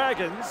Illawarra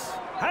Dragons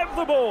have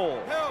the ball.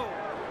 Held.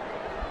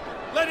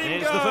 Let him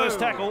Here's go. the first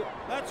tackle.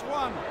 That's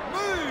 1.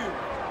 Move.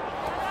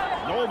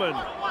 Norman.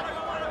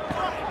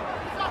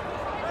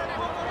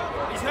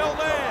 He's held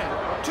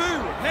there. 2.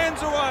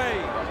 Hands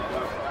away.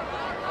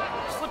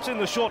 Slips in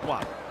the short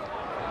one.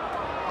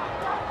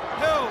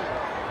 Held.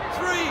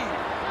 3.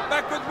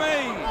 Back with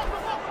me.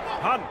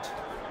 Hunt.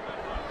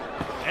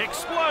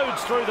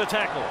 Explodes through the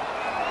tackle.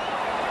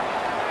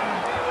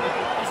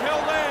 He's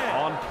held there.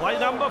 On play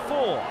number 4.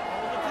 Hold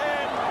the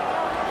 10.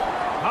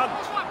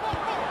 Hunt.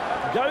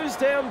 Goes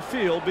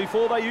downfield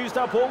before they used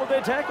up all of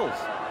their tackles.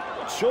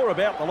 Not sure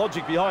about the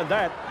logic behind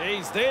that.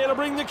 He's there to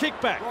bring the kick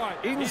back. Right.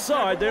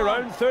 Inside their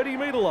own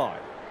 30-metre line.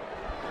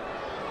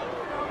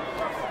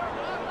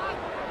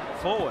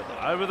 Forward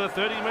over the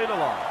 30-metre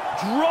line.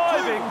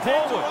 Driving 2.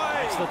 Hands forward. away.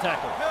 That's the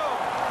tackle. Held.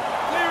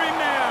 Clear him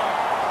now.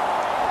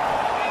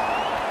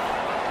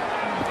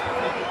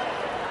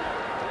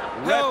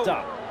 Wrapped Held.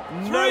 up.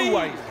 3. No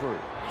way through.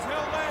 He's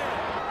held there.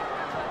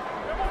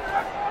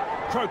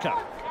 Croker.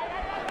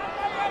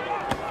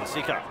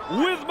 Pasika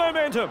with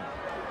momentum.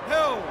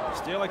 Held.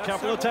 Still a That's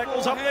couple of number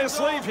tackles 4. up their Hands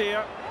sleeve off.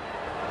 here.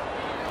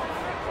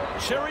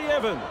 Cherry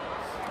Evans.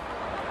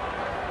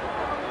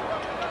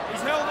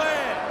 He's held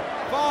there.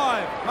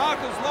 5.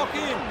 Markers lock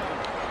in.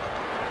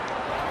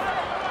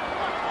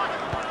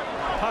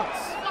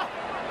 Punts.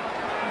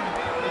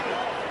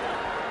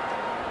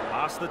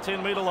 Past the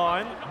 10-metre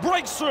line.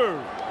 Breaks through.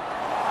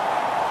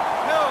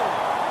 Held.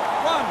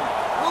 1.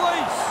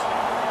 Release.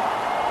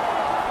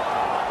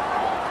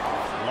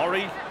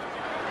 Laurie.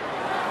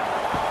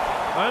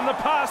 And the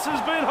pass has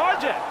been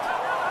hijacked.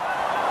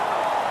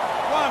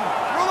 1.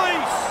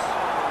 Release.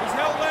 He's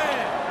held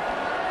there.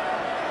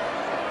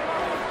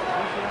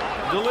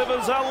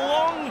 Delivers a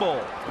long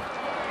ball.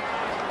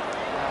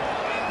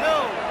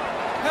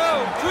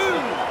 Held, 2.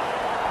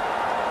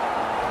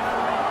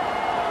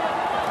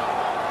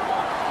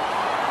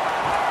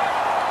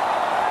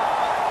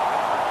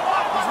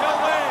 He's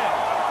held there.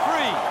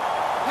 3.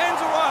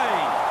 Hands away.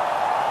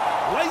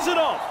 Lays it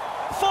off.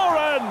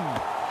 Foreign.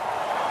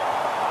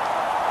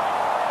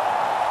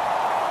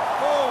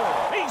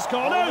 4. He's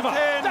gone Over over.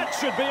 10. That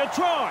should be a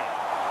try.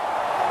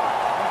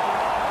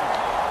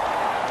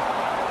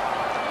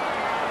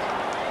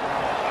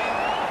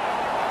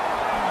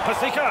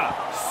 Pasika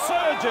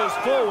surges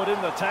forward in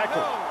the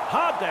tackle.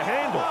 Hard to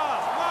handle.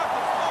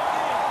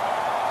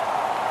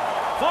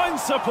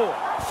 Finds support.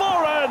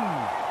 Foreign.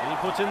 He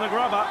puts in the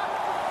grubber.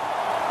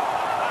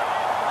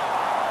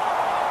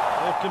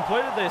 They've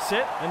completed their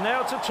set, and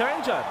now it's a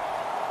changeover.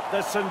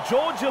 The St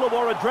George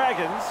Illawarra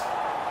Dragons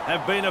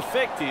have been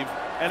effective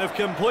and have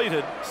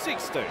completed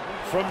 16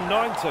 from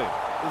 19.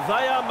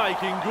 They are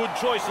making good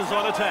choices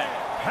on attack.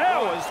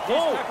 Powers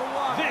forward.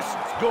 This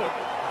is good.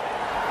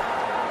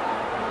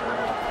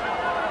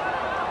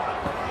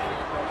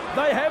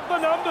 They have the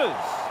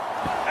numbers.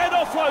 And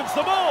offloads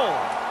the ball.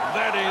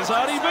 That is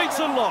Artie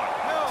Beetson-like.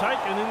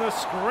 Taken in the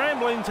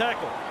scrambling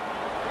tackle.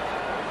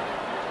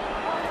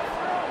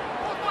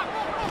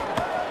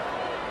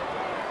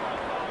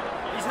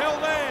 He's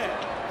held there.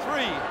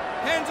 3.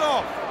 Hands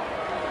off.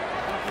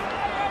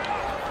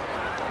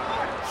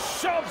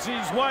 Shoves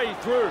his way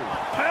through.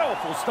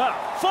 Powerful stuff.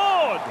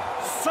 Ford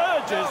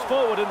surges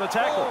forward in the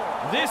tackle.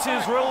 This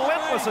is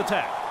relentless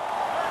attack.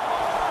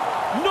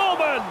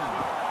 Norman.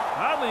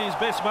 Hardly his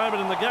best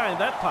moment in the game,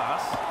 that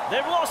pass.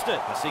 They've lost it.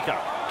 Pasika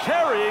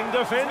carrying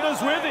defenders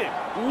with him.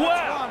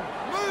 Wow.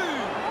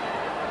 Move.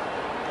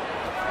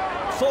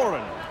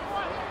 Foreign.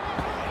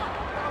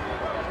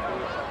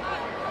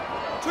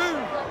 2.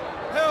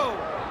 Held.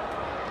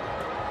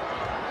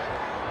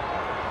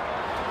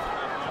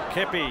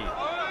 Kepi.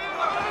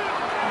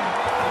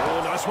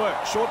 Oh, nice work.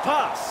 Short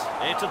pass.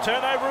 It's a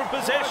turnover of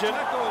possession.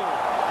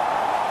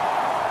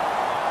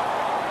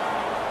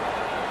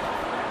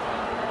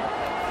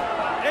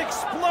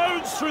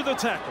 Explodes through the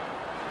tackle.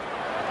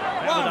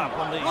 Held up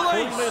on the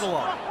full middle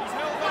line. He's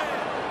held there.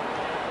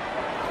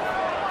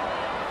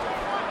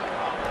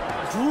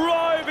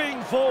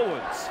 Driving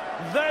forwards.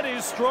 That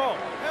is strong.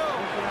 Held.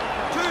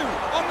 2.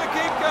 On the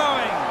keep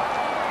going.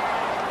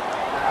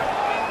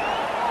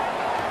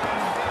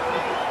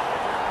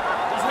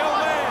 He's held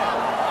there.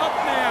 Up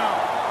now.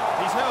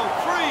 He's held.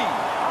 3.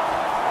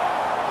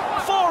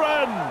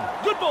 Foreign.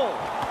 Good ball.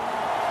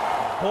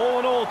 Ball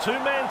and all,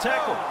 two-man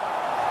tackle.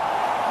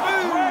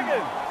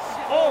 Dragons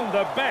on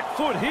the back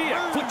foot here.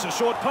 Flicks a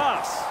short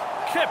pass.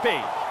 Kepi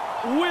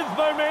with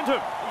momentum,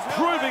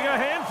 proving a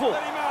handful.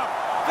 Let him up.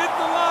 Did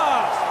the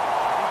last.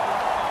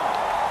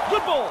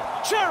 Good ball.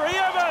 Cherry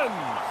Evans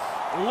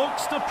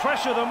looks to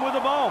pressure them with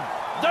a bomb.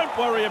 Don't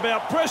worry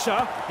about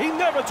pressure. He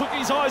never took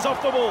his eyes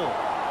off the ball.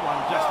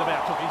 One just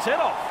about took his head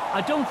off.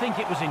 I don't think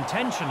it was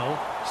intentional.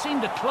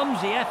 Seemed a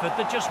clumsy effort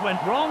that just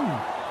went wrong.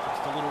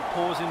 Just a little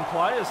pause in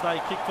play as they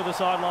kick for the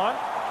sideline.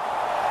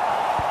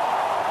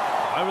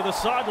 Over the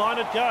sideline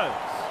it goes.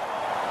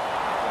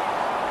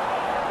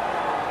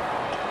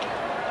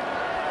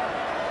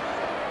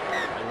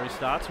 He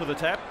restarts with a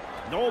tap.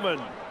 Norman.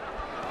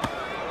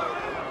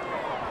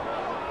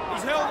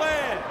 He's held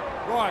there.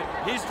 Right,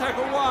 here's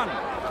tackle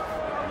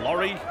 1.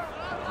 Laurie.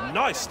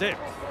 Nice step.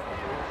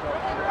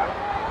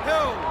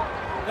 Held.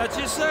 That's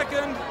his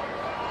second.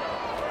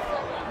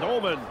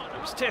 Norman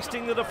is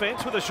testing the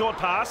defence with a short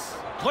pass.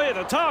 Clear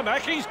the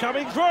tarmac. He's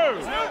coming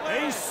through.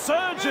 He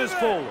surges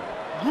forward.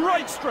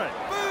 Great strength.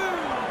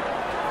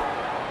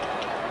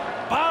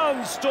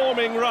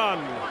 Barnstorming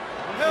run.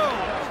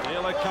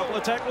 Still a couple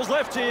of tackles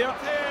left here.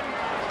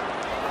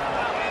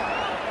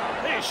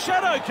 His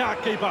shadow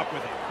can't keep up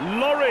with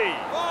him. Laurie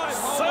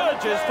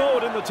surges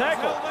forward in the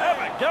tackle. Have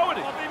a go at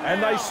him.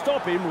 And they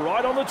stop him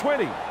right on the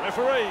 20.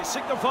 Referee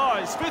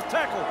signifies 5th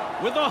tackle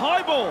with the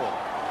high ball.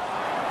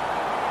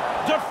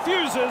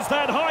 Diffuses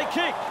that high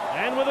kick.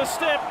 And with a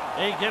step,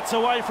 he gets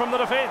away from the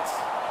defence.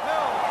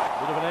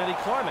 Bit of an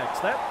anti-climax,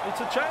 that.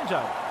 It's a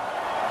changeover.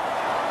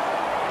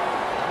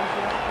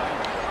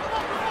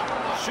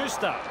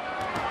 Schuster.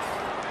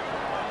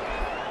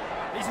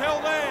 He's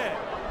held there.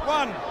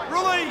 1.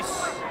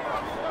 Release.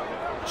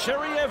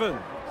 Cherry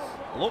Evans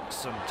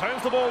looks and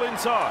turns the ball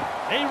inside.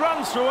 He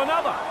runs through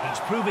another.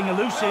 He's proving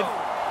elusive.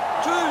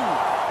 2.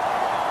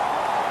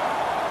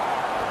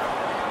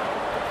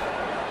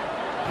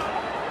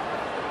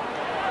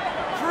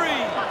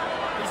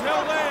 He's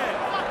held there.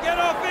 Get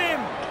off him.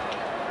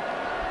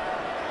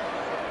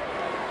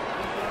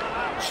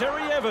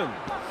 Cherry Evans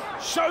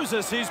shows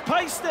us his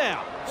pace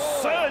now.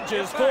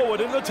 Surges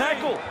forward in the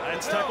tackle.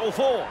 That's tackle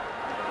 4.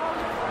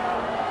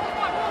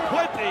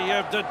 Plenty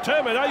of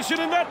determination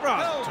in that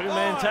run.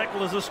 Two-man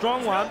tackle is a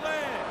strong one.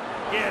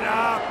 Get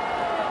up.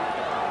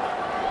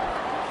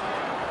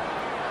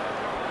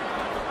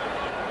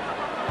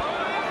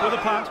 With a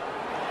punt.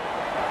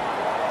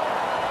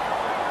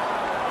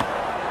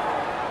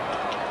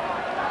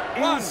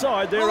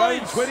 Inside their own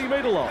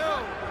 20-metre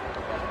line.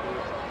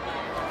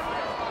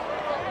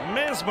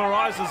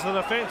 Mesmerises the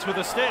defence with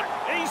a step.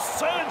 He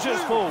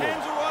surges forward.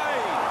 Hands away.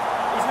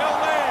 He's held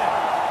there.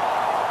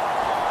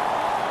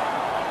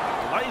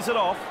 Lays it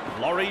off.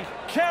 Laurie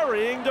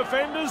carrying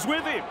defenders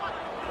with him.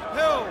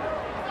 Held.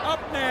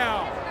 Up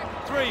now.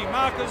 3.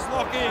 Markers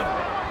lock in.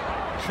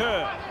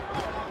 Kerr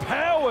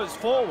powers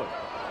forward.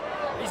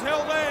 He's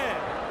held there.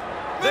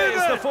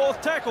 There's the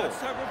 4th tackle. That's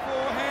tackle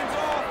 4. Hands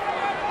off.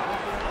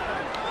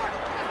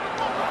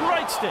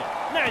 Great step.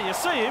 Now you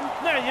see him,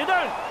 now you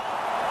don't.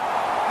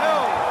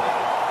 Held.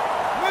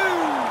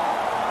 Move.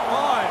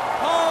 5.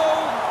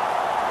 Hold.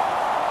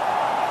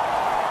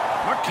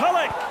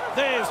 McCulloch.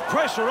 There's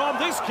pressure on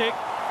this kick.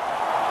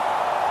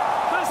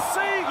 The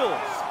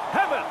Seagulls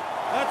have it.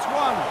 That's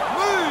 1.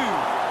 Move.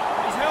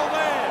 He's held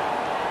there.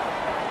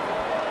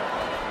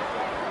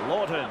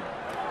 Lawton.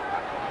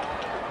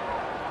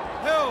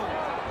 Held.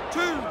 2.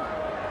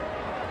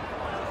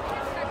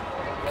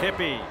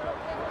 Kepi.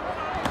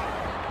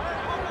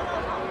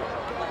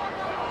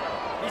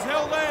 He's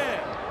held there.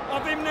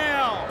 Up him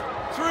now.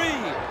 3.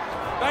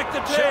 Back to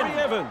 10. Cherry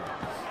Evans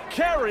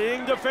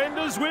carrying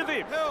defenders with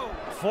him. Held.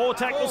 4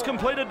 tackles 4.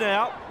 completed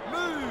now.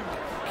 Move.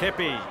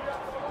 Kepi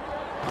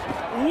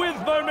with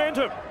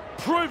momentum,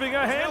 proving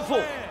a handful.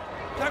 Held there.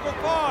 Tackle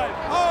 5.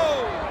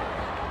 Hold.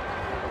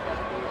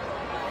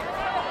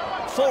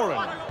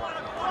 Thorin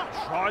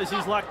tries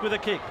his luck with a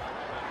kick.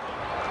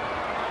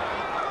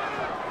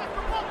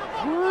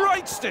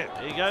 Great step.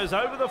 He goes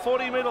over the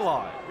 40-metre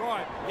line.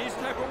 Right. Here's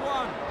tackle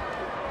 1.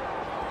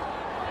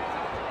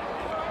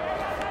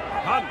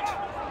 Hunt.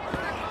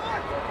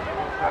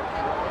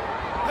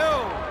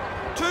 Held.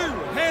 2.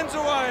 Hands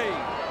away.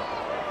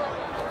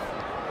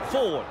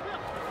 Forward.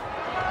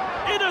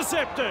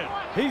 Intercepted.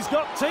 He's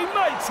got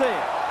teammates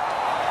there.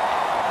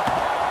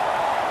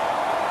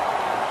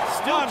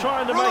 Still 1.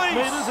 trying to Release.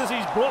 make metres as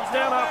he's brought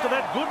down after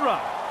that good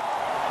run.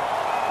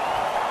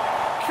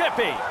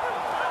 Kepi.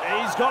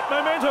 He's got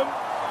momentum.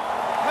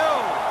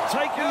 Held.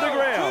 Taken to Held.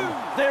 ground.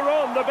 2. They're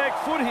on the back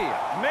foot here.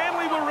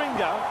 Manly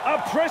Warringah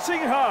are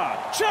pressing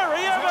hard. Cherry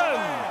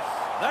Evans.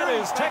 That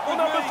is tackle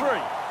number 3.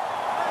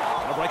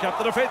 They'll break up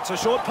the defence. A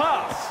short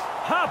pass.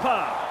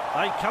 Harper.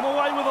 They come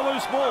away with a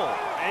loose ball.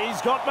 He's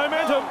got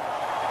momentum.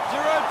 0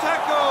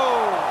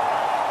 tackle.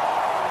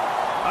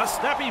 A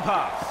snappy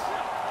pass.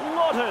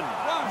 Lawton.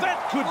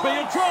 That could be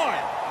a try.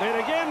 Then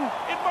again,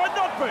 it might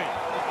not be.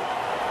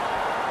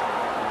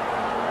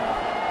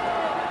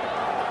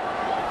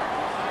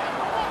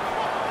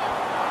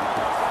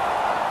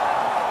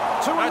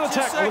 Two in the That's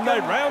his tackle and they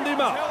second. round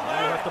him up. He's held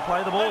They there. have to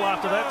play the ball Let him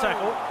after that go.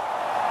 tackle.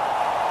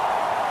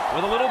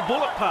 With a little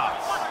bullet pass.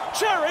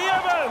 Cherry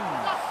Evans.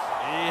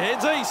 He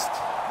heads east.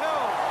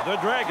 Held. The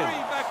 3 Dragons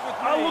back with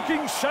are me.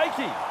 looking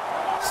shaky.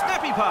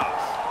 Snappy pass.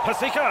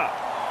 Pasika.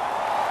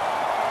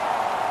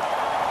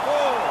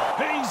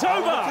 4. He's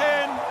over.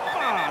 10.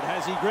 But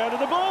has he grounded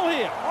the ball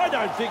here? I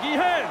don't think he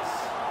has.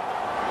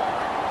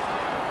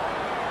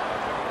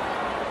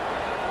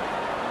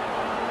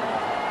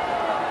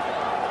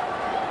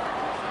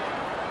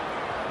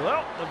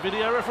 Well, the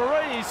video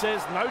referee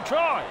says no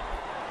try.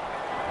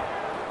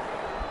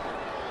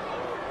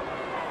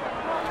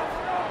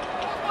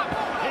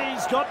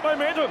 He's got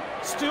momentum.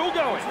 Still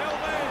going. Held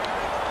there.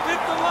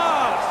 5th and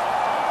last.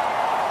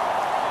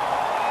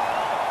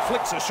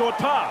 Flicks a short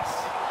pass.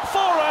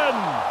 Foreign!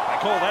 They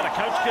call that a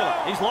coach killer.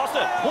 He's lost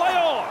it. Play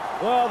on!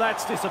 Well,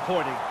 that's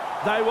disappointing.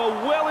 They were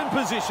well in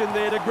position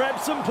there to grab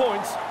some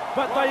points,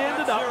 but they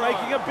ended up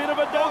making a bit of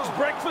a dog's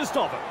breakfast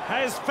of it.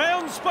 Has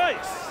found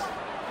space.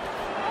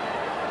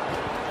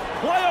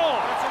 Play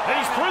on!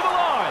 He's through the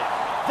line.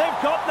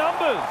 They've got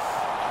numbers.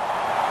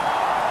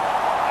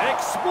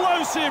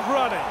 Explosive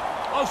running.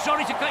 Oh,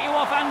 sorry to cut you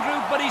off, Andrew,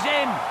 but he's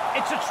in.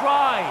 It's a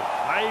try.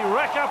 They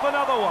rack up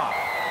another one.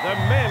 The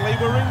Manly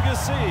Warringah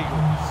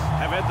Seagulls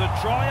have had the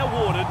try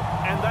awarded,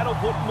 and that'll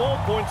put more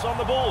points on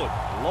the board.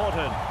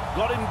 Lawton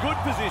got in good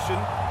position,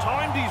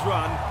 timed his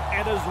run,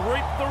 and has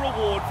reaped the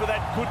reward for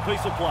that good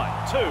piece of play.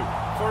 2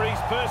 for his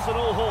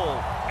personal haul,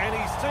 and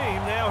his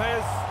team now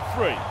has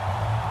 3.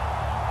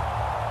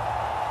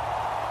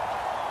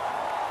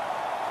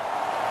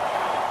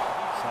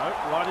 So,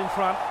 right in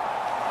front.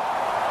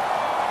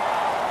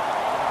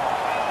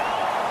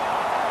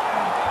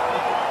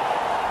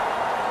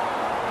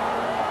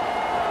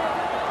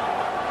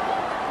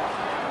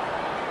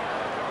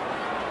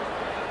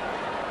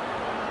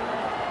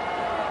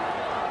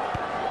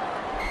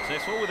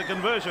 Successful with a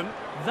conversion.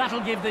 That'll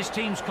give this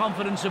team's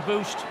confidence a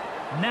boost.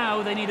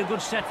 Now they need a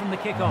good set from the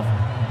kick-off.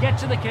 Get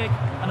to the kick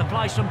and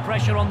apply some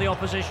pressure on the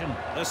opposition.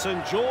 The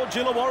St George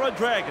Illawarra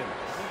Dragons.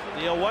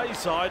 The away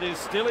side is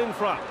still in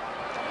front.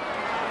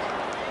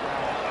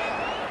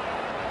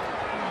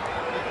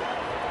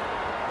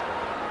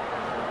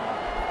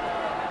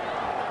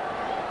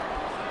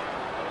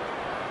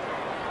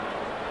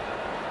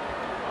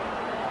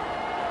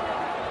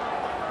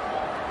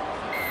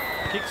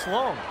 Kicks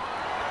long.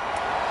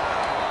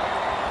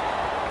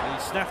 He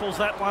snaffles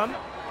that one.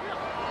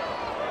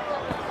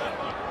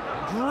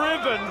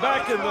 Driven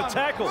back in the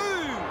tackle.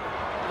 Move.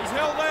 He's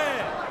held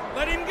there.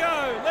 Let him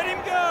go. Let him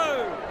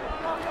go.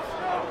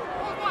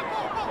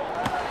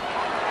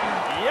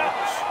 Yep.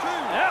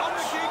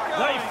 Ouch!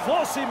 They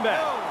force him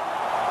back.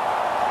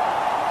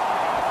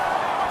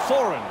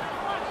 Foreign.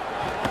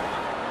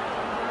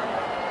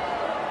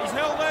 He's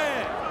held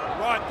there.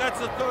 Right,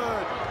 that's a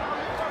third.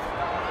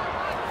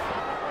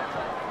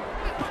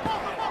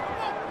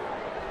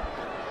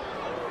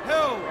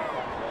 Held.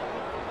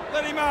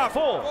 Let him up.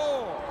 Four.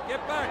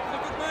 Get back,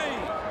 look at me.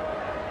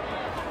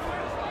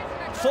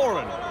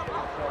 Foreign.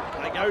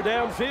 They go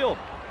downfield.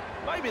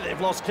 Maybe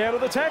they've lost count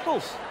of the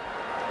tackles.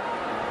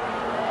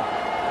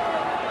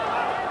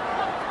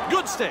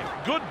 Good step.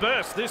 Good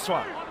burst, this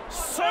one.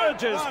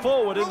 Surges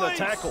forward in the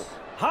tackle.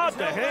 Hard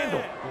to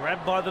handle.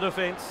 Grabbed by the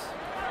defence.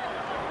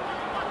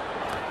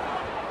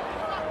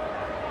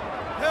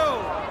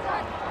 Held.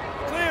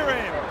 Clear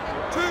him.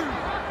 2.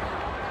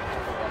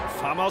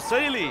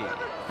 Famosili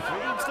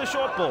feeds the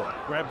short ball.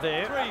 Grab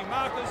there. 3.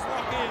 Marcus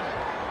lock in.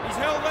 He's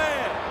held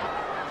there.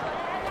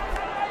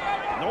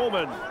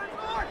 Norman.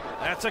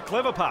 That's a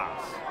clever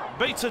pass.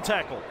 Beats a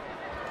tackle.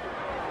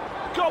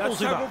 Gobbles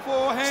him up.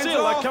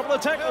 Still a couple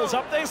of tackles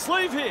up their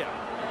sleeve here.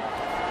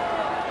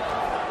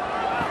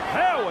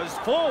 Powers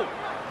forward.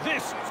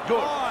 This is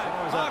good.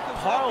 That was a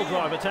pile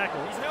driver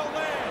tackle. He's held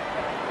there.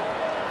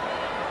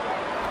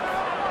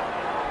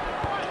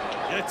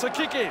 Gets a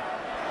kick in.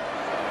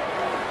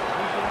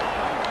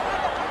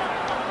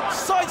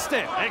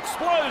 Sidestep.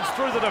 Explodes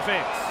through the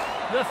defence.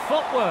 The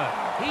footwork.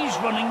 He's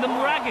running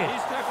them ragged.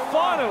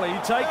 Finally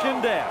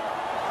taken down.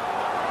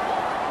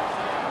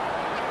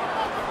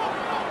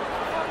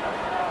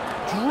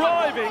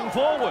 Driving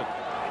forward.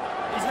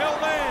 He's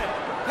held there.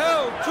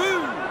 Held. 2.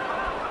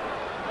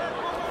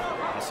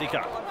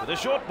 Masika with a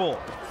short ball.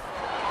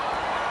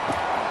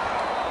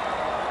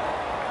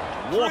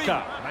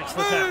 Walker makes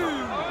the tackle.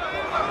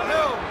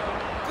 Held.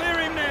 Clear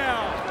him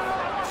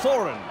now.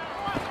 Foreign.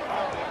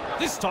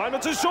 This time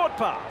it's a short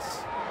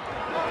pass.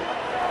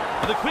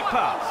 With a quick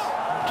pass.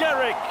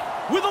 Garrick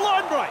with a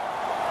line break.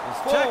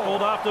 He's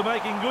tackled after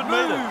making good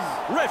meters.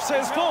 Ref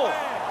says 4.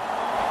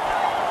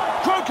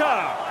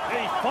 Croker.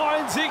 He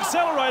finds the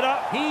accelerator.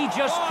 He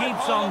just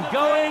keeps on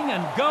going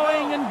and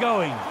going and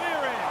going.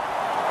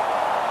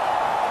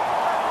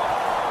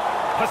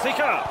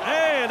 Pasika,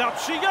 and up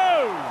she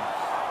goes.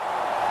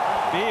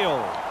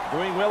 Beale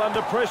doing well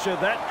under pressure.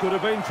 That could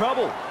have been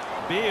trouble.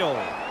 Beale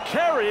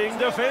carrying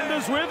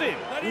defenders with him.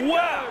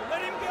 Wow.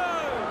 Let him go.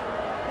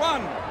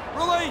 1.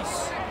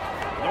 Release.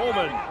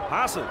 Norman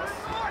passes.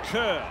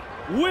 Kerr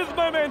with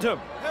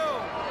momentum.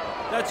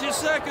 That's his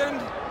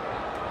second.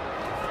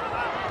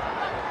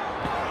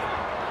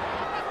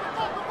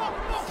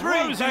 3.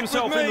 Throws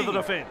himself into the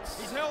defence.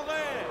 He's held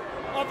there.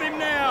 Off him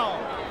now.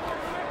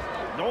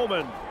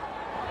 Norman.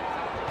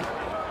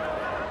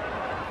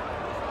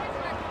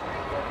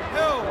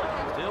 Held.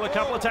 Still a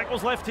couple of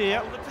tackles left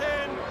here. The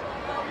 10.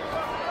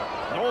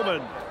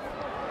 Norman.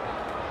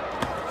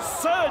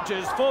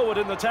 Surges forward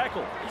in the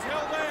tackle. He's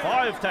held there.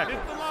 5 tackles.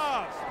 Lift the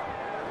last.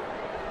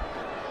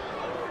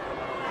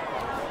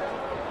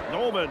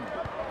 Norman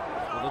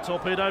with a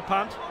torpedo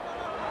punt.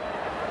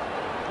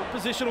 Good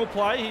positional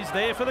play. He's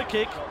there for the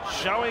kick,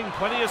 showing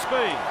plenty of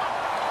speed.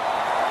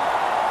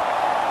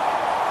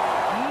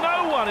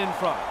 No one in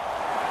front.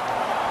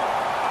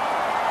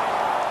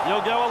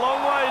 You'll go a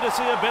long way to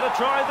see a better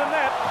try than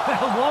that.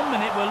 Well, 1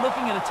 minute we're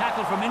looking at a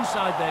tackle from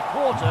inside their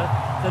quarter.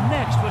 The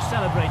next we're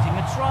celebrating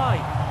a try.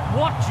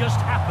 What just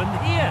happened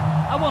here?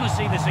 I want to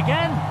see this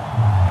again.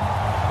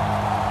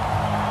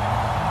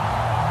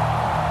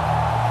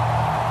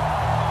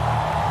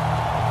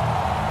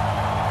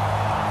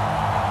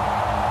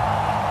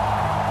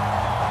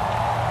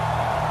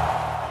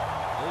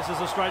 This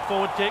is a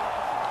straightforward kick.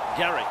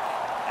 Garrick,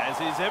 as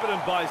is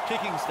evident by his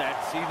kicking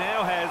stats, he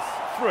now has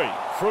 3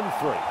 from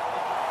 3.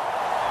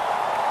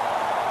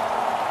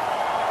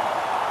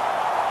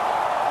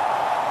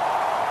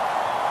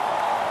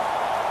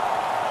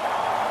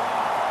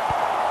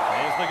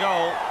 There's the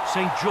goal.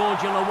 St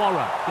George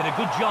Illawarra did a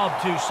good job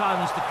to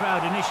silence the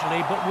crowd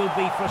initially, but will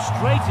be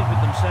frustrated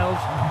with themselves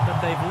that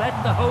they've let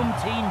the home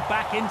team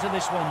back into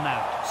this one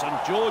now. St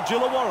George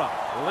Illawarra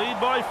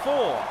lead by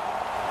 4.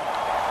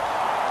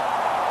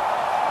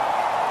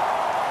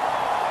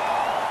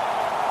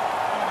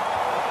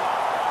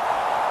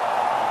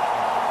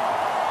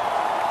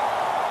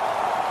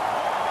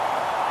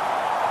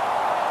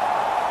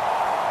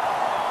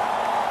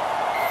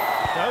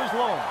 Goes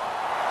long.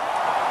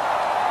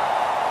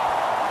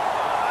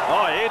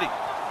 Oh, Eddie,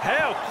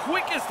 how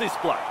quick is this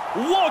bloke?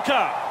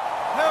 Walker!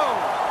 Held.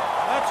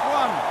 That's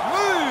 1.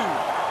 Move.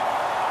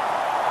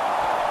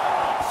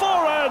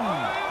 Foreign!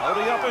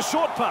 Holding up a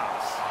short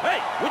pass.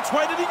 Hey, which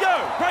way did he go?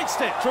 Great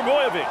step from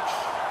Bojovic.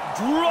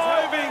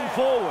 Driving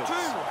forward.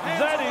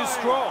 That is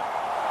strong.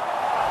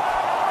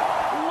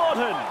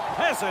 Lawton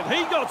has it.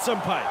 He got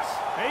some pace.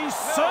 He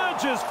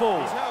surges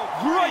forward.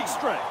 Great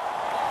strength.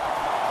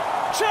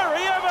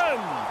 Cherry Evans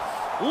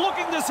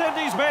looking to send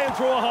his man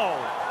through a hole.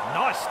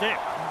 Nice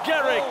step.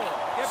 Garrick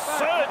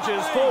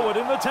surges forward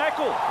in the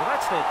tackle. Well,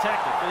 that's their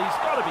tactic, but he's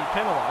got to be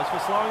penalised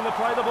for slowing the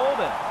play the ball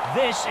down.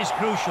 This is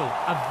crucial.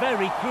 A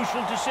very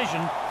crucial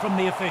decision from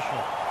the official.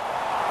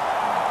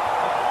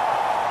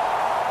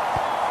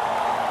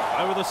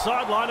 Over the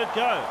sideline it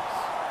goes.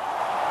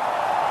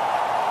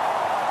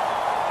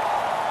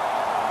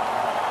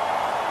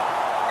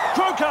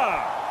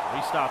 Croker!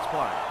 He starts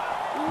playing.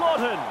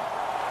 Lawton.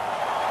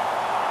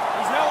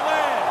 He's held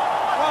there.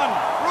 1.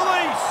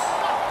 Release.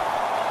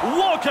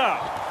 Walker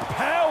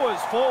powers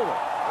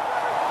forward.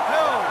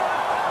 Held.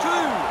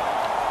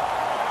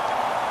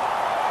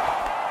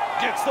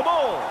 2. Gets the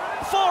ball.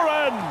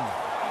 Foreign.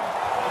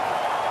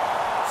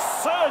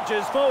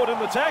 Surges forward in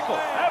the tackle.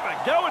 Have a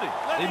go at him.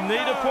 In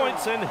need of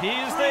points, and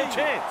here's their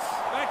chance.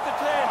 Back to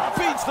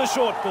 10. Beats the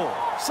short ball.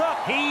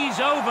 He's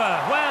over.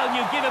 Well,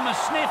 you give him a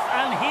sniff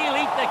and he'll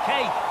eat the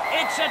cake.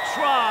 It's a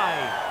try.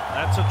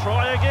 That's a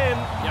try again.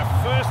 Your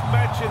first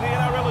match in the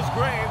NRL is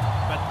grand,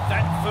 but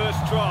that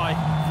first try,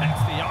 that's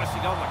the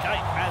icing on the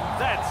cake, and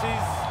that's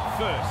his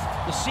first.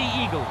 The Sea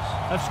Eagles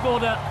have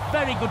scored a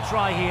very good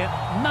try here.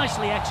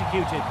 Nicely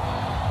executed.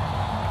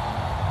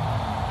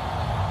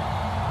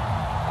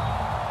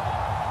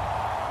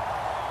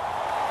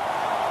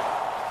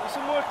 There's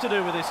some work to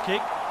do with this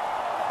kick.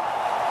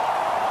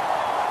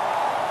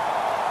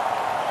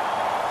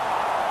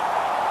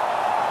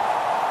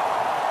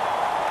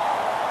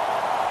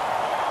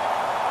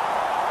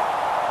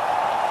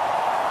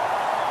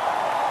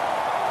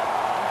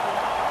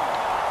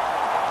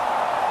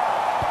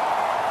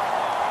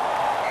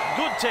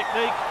 Good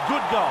technique,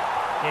 good goal.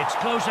 It's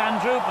close,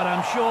 Andrew, but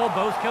I'm sure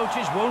both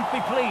coaches won't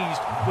be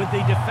pleased with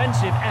the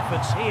defensive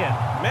efforts here.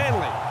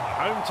 Manly,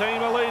 home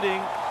team are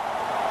leading.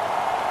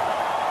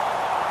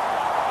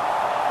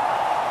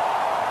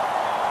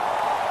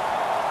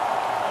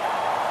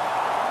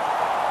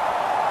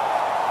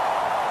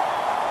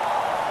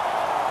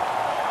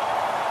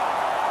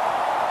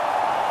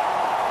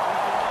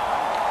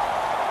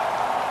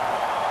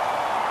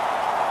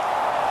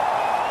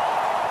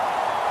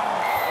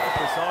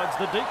 Decides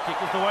the deep kick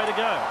is the way to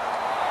go.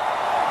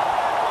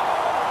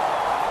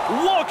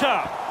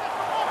 Walker!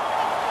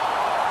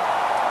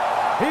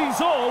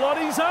 He's all on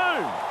his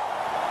own.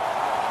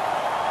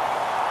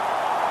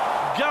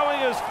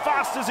 Going as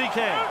fast as he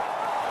can.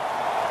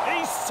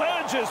 He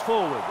surges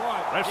forward.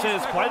 Ref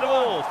says play the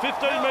ball,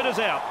 15 metres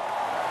out.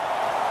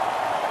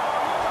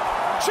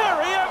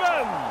 Cherry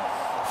Evans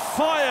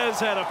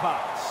fires out a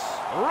pass.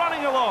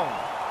 Running along.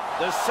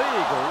 The Sea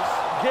Eagles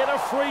get a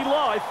free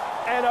life.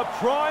 And a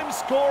prime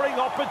scoring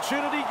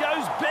opportunity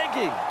goes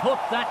begging. Put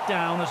that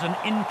down as an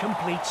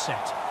incomplete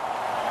set.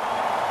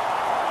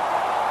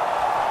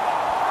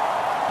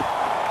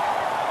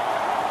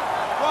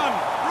 One.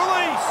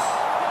 Release.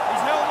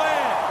 He's held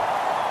there.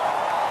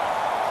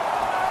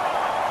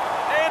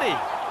 Eddie,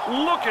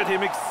 look at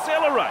him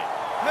accelerate.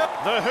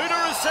 The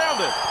hooter has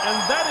sounded, and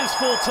that is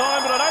full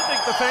time, but I don't think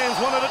the fans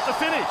wanted it to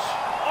finish.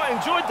 I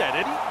enjoyed that,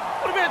 Eddie.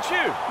 What about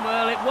you?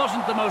 Well, it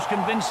wasn't the most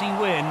convincing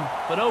win,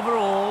 but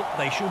overall,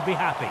 they should be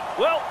happy.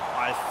 Well,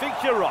 I think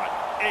you're right.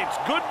 It's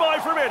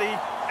goodbye from Eddie,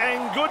 and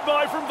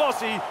goodbye from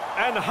Vossi,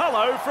 and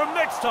hello from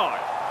next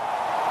time.